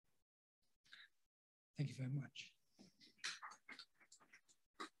 Thank you very much.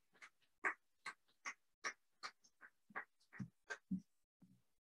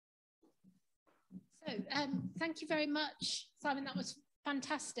 So thank you very much, Simon. That was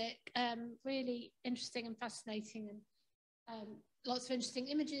fantastic, really interesting and fascinating, and lots of interesting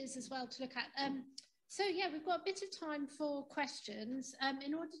images as well to look at. So yeah, we've got a bit of time for questions.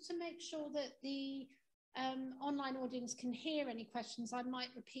 In order to make sure that the online audience can hear any questions, I might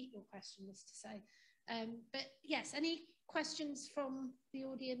repeat your question, as to say. But yes, any questions from the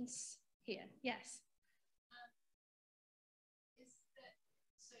audience here? Yes.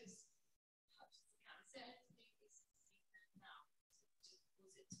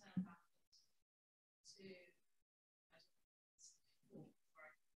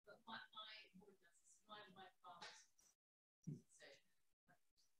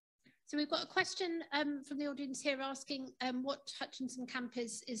 So we've got a question from the audience here asking what Hutchinson Camp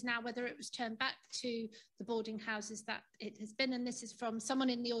is now, whether it was turned back to the boarding houses that it has been, and this is from someone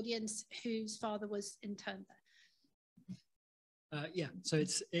in the audience whose father was interned there. Yeah, so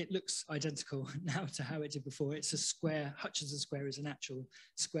it looks identical now to how it did before. It's a square. Hutchinson Square is an actual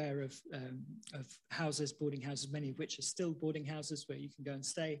square of houses, boarding houses, many of which are still boarding houses where you can go and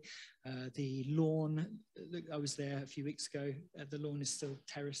stay. The lawn, look, I was there a few weeks ago. The lawn is still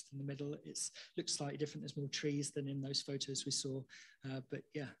terraced in the middle. It looks slightly different. There's more trees than in those photos we saw. But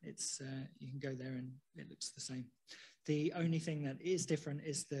yeah, it's you can go there and it looks the same. The only thing that is different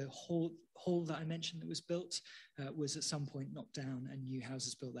is the hall that I mentioned that was built was at some point knocked down and new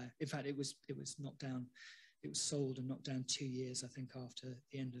houses built there. In fact, it was knocked down. It was sold and knocked down 2 years, I think, after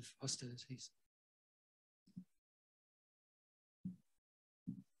the end of hostilities.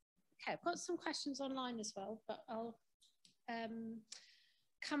 Okay, I've got some questions online as well, but I'll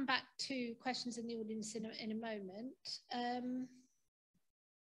come back to questions in the audience in a moment.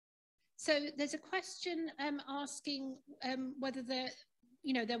 So there's a question asking whether there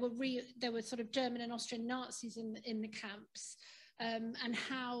were sort of German and Austrian Nazis in the camps, and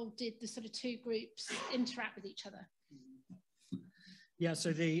how did the sort of two groups interact with each other? Yeah,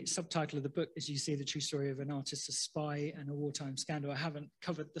 so the subtitle of the book is, you see, the true story of an artist, a spy, and a wartime scandal. I haven't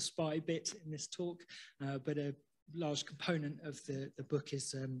covered the spy bit in this talk, but a large component of the book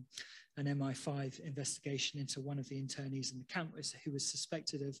is an MI5 investigation into one of the internees in the camp who was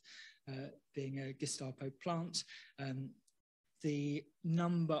suspected of being a Gestapo plant. The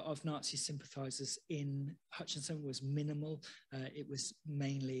number of Nazi sympathizers in Hutchinson was minimal. It was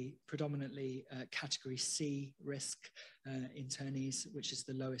predominantly category C risk internees, which is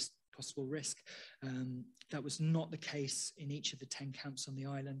the lowest possible risk. That was not the case in each of the 10 camps on the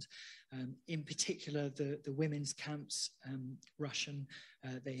island. In particular, the women's camps, Russian,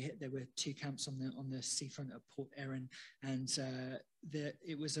 there were 2 camps on the seafront at Port Erin, and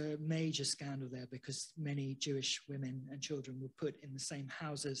it was a major scandal there because many Jewish women and children were put in the same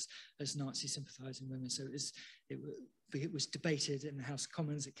houses as Nazi sympathizing women. So it was debated in the House of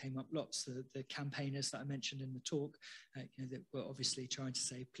Commons. It came up lots. The campaigners that I mentioned in the talk, that were obviously trying to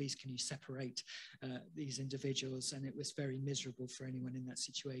say, please, can you separate these individuals? And it was very miserable for anyone in that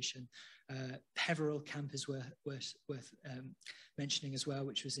situation. Peveril camp is worth mentioning as well,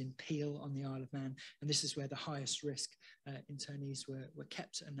 which was in Peel on the Isle of Man. And this is where the highest risk internees were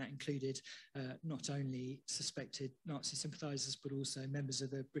kept. And that included not only suspected Nazi sympathizers, but also members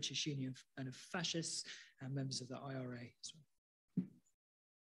of the British Union and of fascists, and members of the IRA as well.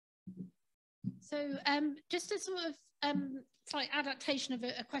 So just a sort of slight adaptation of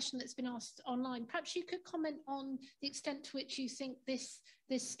a question that's been asked online, perhaps you could comment on the extent to which you think this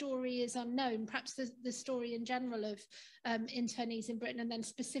story is unknown, perhaps the story in general of internees in Britain, and then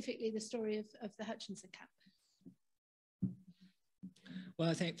specifically the story of the Hutchinson camp. Well,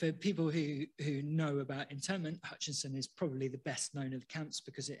 I think for people who know about internment, Hutchinson is probably the best known of the camps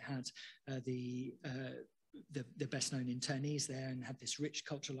because it had the best known internees there and had this rich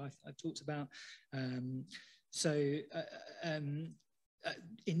cultural life I've talked about.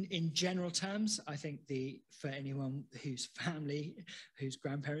 In general terms, I think for anyone whose family, whose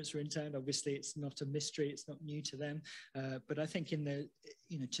grandparents were interned, obviously it's not a mystery, it's not new to them. But I think and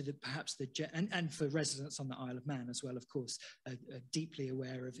for residents on the Isle of Man as well, of course, are deeply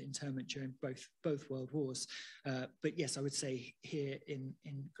aware of internment during both world wars. But yes, I would say here in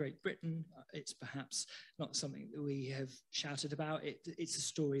Great Britain, it's perhaps not something that we have shouted about. It's a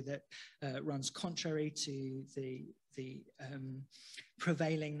story that runs contrary to the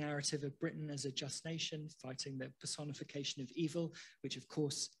prevailing narrative of Britain as a just nation, fighting the personification of evil, which of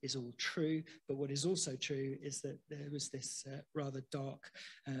course is all true. But what is also true is that there was this rather dark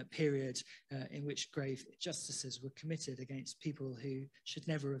period in which grave injustices were committed against people who should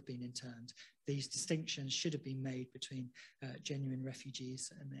never have been interned. These distinctions should have been made between genuine refugees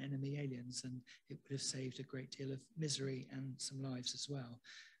and enemy aliens, and it would have saved a great deal of misery and some lives as well.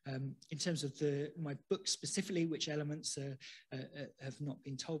 In terms of my book specifically, which elements have not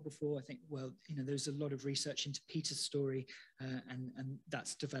been told before, I think, well, there's a lot of research into Peter's story, and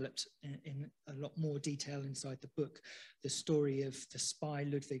that's developed in a lot more detail inside the book. The story of the spy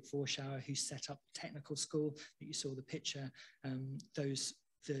Ludwig Vorschauer, who set up technical school that you saw the picture,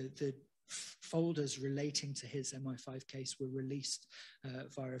 the folders relating to his MI5 case were released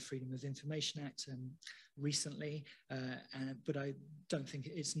via a Freedom of Information Act recently, but I don't think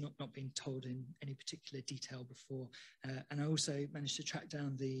it's not been told in any particular detail before. And I also managed to track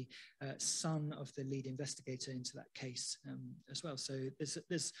down the son of the lead investigator into that case as well. So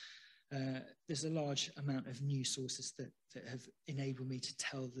there's a large amount of news sources that have enabled me to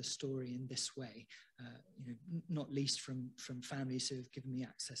tell the story in this way, not least from families who have given me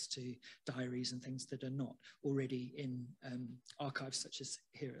access to diaries and things that are not already in archives such as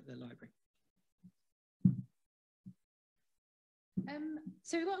here at the library.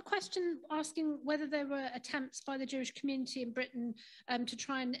 So we've got a question asking whether there were attempts by the Jewish community in Britain to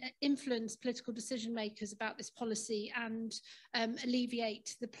try and influence political decision makers about this policy and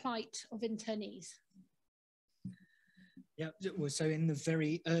alleviate the plight of internees. Yeah, well, so in the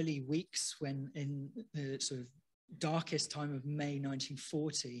very early weeks, when in the sort of darkest time of May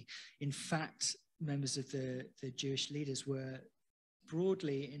 1940, in fact, members of the Jewish leaders were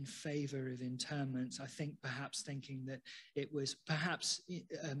broadly in favor of internment. I think perhaps thinking that it was perhaps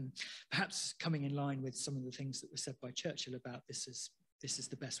coming in line with some of the things that were said by Churchill about this is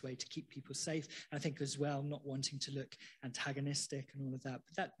the best way to keep people safe. And I think as well, not wanting to look antagonistic and all of that.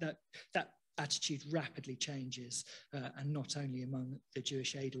 But that attitude rapidly changes, and not only among the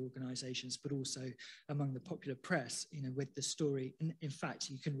Jewish aid organizations, but also among the popular press, with the story. And in fact,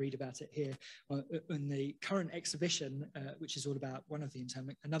 you can read about it here in the current exhibition, which is all about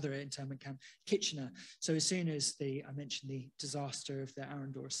another internment camp, Kitchener. So as soon as I mentioned the disaster of the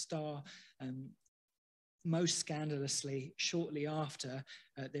Arundel Star, most scandalously, shortly after,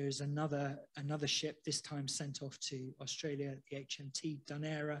 there is another ship, this time sent off to Australia, the HMT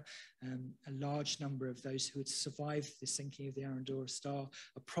Dunera. A large number of those who had survived the sinking of the Arundel Star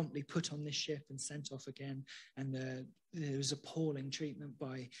are promptly put on this ship and sent off again. And there was appalling treatment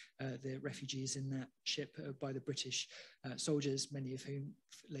by the refugees in that ship by the British soldiers, many of whom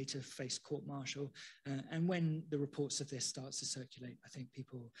later faced court-martial. And when the reports of this starts to circulate, I think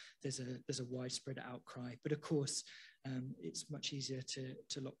there's a widespread outcry. But of course, it's much easier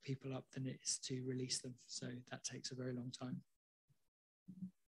to lock people up than it is to release them. So that takes a very long time.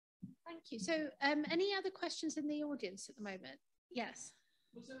 Thank you. So any other questions in the audience at the moment? Yes.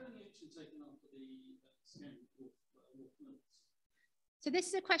 Was there any action taken after the scandal? So this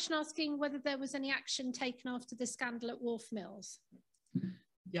is a question asking whether there was any action taken after the scandal at Wharf Mills.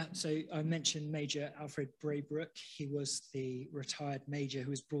 Yeah, so I mentioned Major Alfred Braybrook. He was the retired major who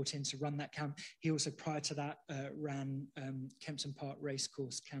was brought in to run that camp. He also, prior to that, ran Kempton Park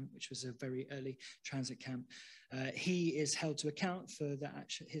Racecourse Camp, which was a very early transit camp. He is held to account for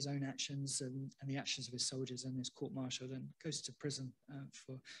his own actions and the actions of his soldiers, and is court-martialed and goes to prison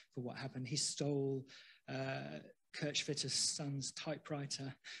for what happened. He stole Kirchvitter's son's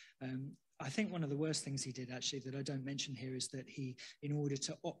typewriter. I think one of the worst things he did, actually, that I don't mention here, is that he, in order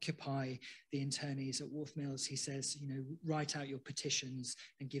to occupy the internees at Wharf Mills, he says, write out your petitions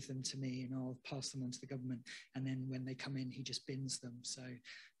and give them to me and I'll pass them on to the government. And then when they come in, he just bins them. So,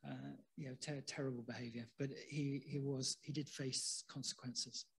 terrible behavior. But he did face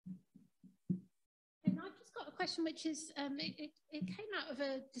consequences. And I've just got a question, which is, it came out of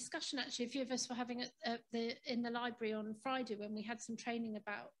a discussion, actually, a few of us were having in the library on Friday when we had some training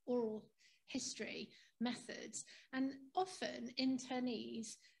about oral history methods. And often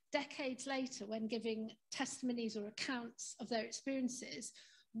internees, decades later, when giving testimonies or accounts of their experiences,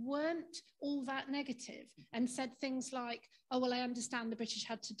 weren't all that negative and said things like, oh, well, I understand the British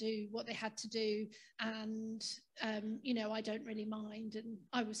had to do what they had to do, and, I don't really mind, and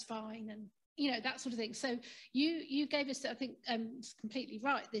I was fine, and that sort of thing. So you gave us, I think, it's completely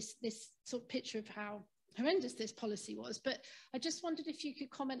right, this sort of picture of how horrendous this policy was. But I just wondered if you could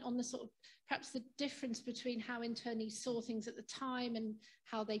comment on the sort of, perhaps the difference between how internees saw things at the time and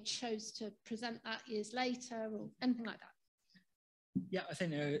how they chose to present that years later, or anything like that. Yeah, I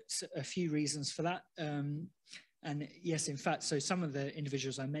think there are a few reasons for that. And yes, in fact, so some of the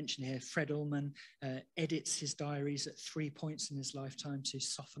individuals I mentioned here, Fred Ullman edits his diaries at 3 points in his lifetime to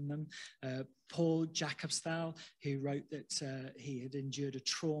soften them. Paul Jacobsthal, who wrote that he had endured a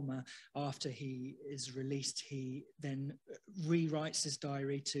trauma after he is released. He then rewrites his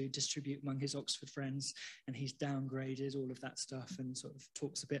diary to distribute among his Oxford friends, and he's downgraded all of that stuff and sort of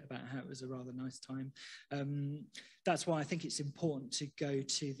talks a bit about how it was a rather nice time. That's why I think it's important to go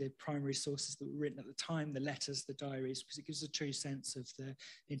to the primary sources that were written at the time, the letters, the diaries, because it gives a true sense of the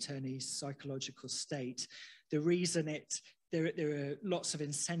internee's psychological state. The reason there are lots of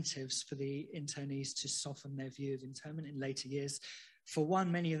incentives for the internees to soften their view of internment in later years. For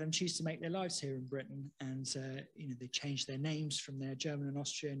one, many of them choose to make their lives here in Britain, and they change their names from their German and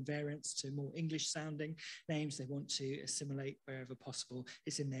Austrian variants to more English-sounding names. They want to assimilate wherever possible.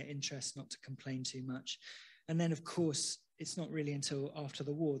 It's in their interest not to complain too much. And then, of course, it's not really until after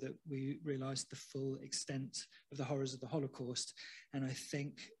the war that we realized the full extent of the horrors of the Holocaust. And I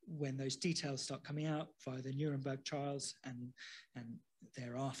think when those details start coming out via the Nuremberg trials and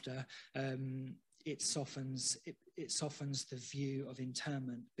thereafter, it softens the view of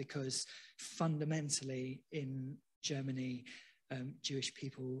internment, because fundamentally in Germany, Jewish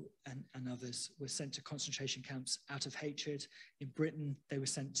people and others were sent to concentration camps out of hatred. In Britain, they were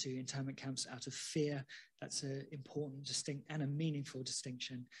sent to internment camps out of fear. That's an important and a meaningful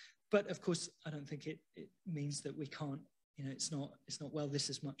distinction. But of course, I don't think it means that we can't, it's not, well, this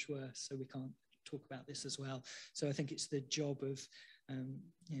is much worse, so we can't talk about this as well. So I think it's the job of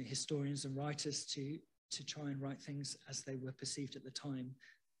historians and writers to try and write things as they were perceived at the time.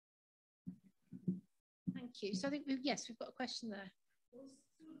 Thank you. So I think we've got a question there. Well,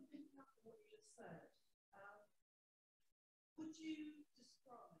 sort of picking up on what you just said, would you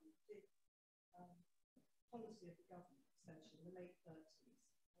describe the policy of the government, essentially, in the late 30s, as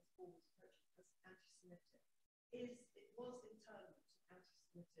always approaching as anti-Semitic? Was internment an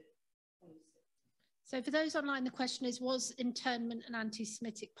anti-Semitic policy? So for those online, the question is, was internment an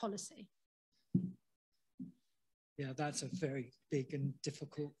anti-Semitic policy? Yeah, that's a very big and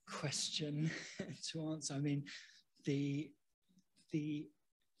difficult question to answer. I mean, the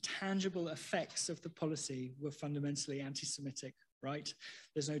tangible effects of the policy were fundamentally anti-Semitic, right?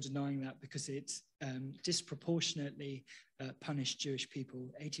 There's no denying that, because it disproportionately punished Jewish people.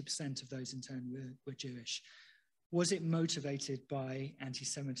 80% of those interned were Jewish. Was it motivated by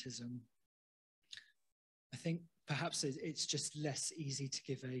anti-Semitism? I think perhaps it's just less easy to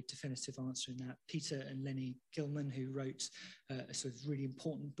give a definitive answer in that. Peter and Lenny Gilman, who wrote a sort of really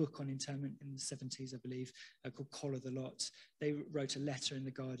important book on internment in the 70s, I believe, called Collar the Lot, they wrote a letter in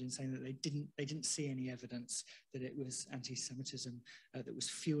The Guardian saying that they didn't see any evidence that it was anti-Semitism that was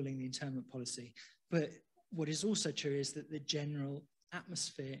fueling the internment policy. But what is also true is that the general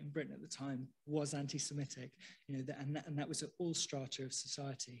atmosphere in Britain at the time was anti-Semitic, and that was at all strata of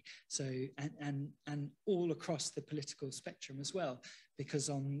society. So and all across the political spectrum as well, because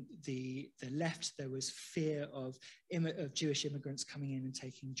on the left there was fear of Jewish immigrants coming in and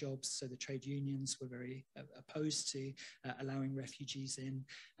taking jobs. So the trade unions were very opposed to allowing refugees in,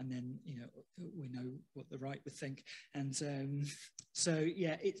 and then we know what the right would think. And so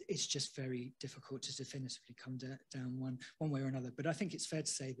yeah, it's just very difficult to definitively come down one way or another. But I think it's fair to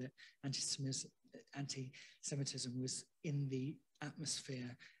say that anti-Semitism was in the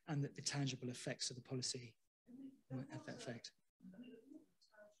atmosphere, and that the tangible effects of the policy had that effect. I mean,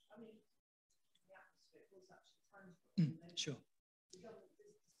 the atmosphere was actually tangible. Sure. The government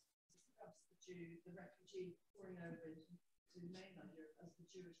discussed the refugee pouring over into mainland Europe as the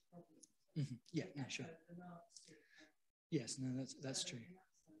Jewish problem. Yeah, no, sure. Yes, no, that's true.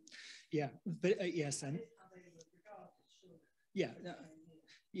 Yeah, but yes, and yeah,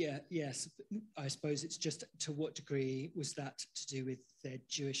 yeah, yes. I suppose it's just to what degree was that to do with their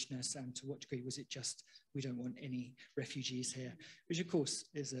Jewishness, and to what degree was it just we don't want any refugees here, which of course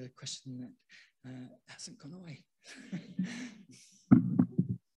is a question that hasn't gone away.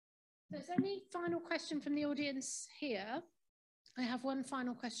 Is there any final question from the audience here? I have one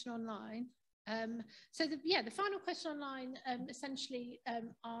final question online. So the final question online essentially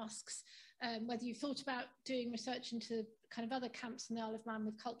asks whether you've thought about doing research into kind of other camps in the Isle of Man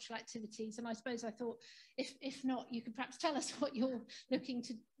with cultural activities. And I suppose I thought, if not, you could perhaps tell us what you're looking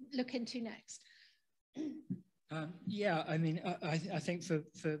to look into next. Yeah, I mean, I think for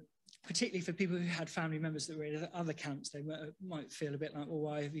particularly for people who had family members that were in other camps, they might feel a bit like, well,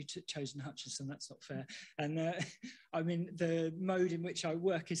 why have you chosen Hutchinson? That's not fair. And I mean, the mode in which I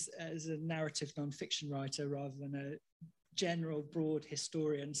work is as a narrative non-fiction writer rather than a general broad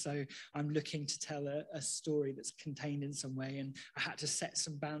historian. So I'm looking to tell a story that's contained in some way, and I had to set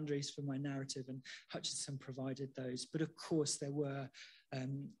some boundaries for my narrative, and Hutchinson provided those. But of course there were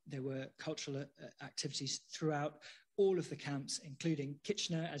cultural activities throughout all of the camps, including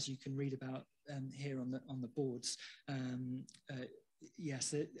Kitchener, as you can read about here on the boards.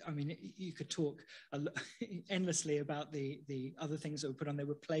 Yes, I mean, you could talk endlessly about the other things that were put on. There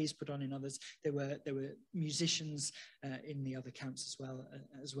were plays put on in others. There were musicians in the other camps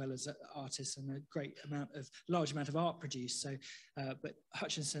as well as artists, and large amount of art produced. So, but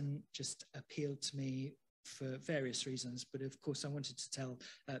Hutchinson just appealed to me for various reasons. But of course, I wanted to tell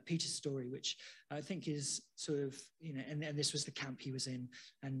Peter's story, which I think is sort of, you know, and this was the camp he was in,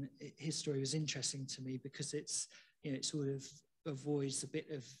 and his story was interesting to me because it's, you know, it sort of avoids a bit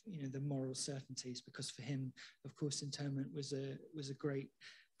of, you know, the moral certainties, because for him, of course, internment was a great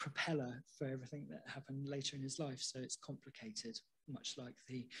propeller for everything that happened later in his life. So it's complicated, much like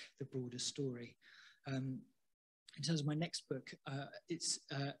the broader story. In terms of my next book,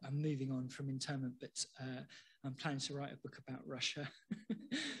 I'm moving on from internment, but I'm planning to write a book about Russia.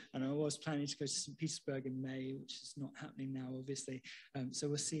 And I was planning to go to St. Petersburg in May, which is not happening now, obviously. So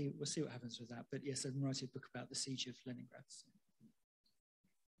we'll see what happens with that. But yes, I'm writing a book about the siege of Leningrad. So.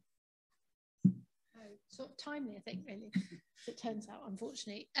 Sort of timely, I think, really, as it turns out,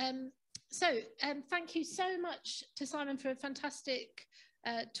 unfortunately. Thank you so much to Simon for a fantastic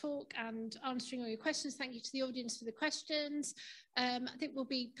talk and answering all your questions. Thank you to the audience for the questions. I think we'll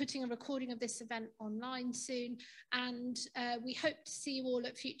be putting a recording of this event online soon, and we hope to see you all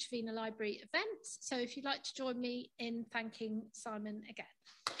at future Wiener Library events. So if you'd like to join me in thanking Simon again.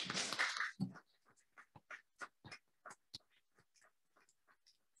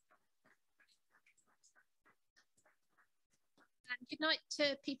 And good night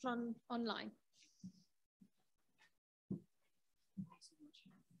to people online.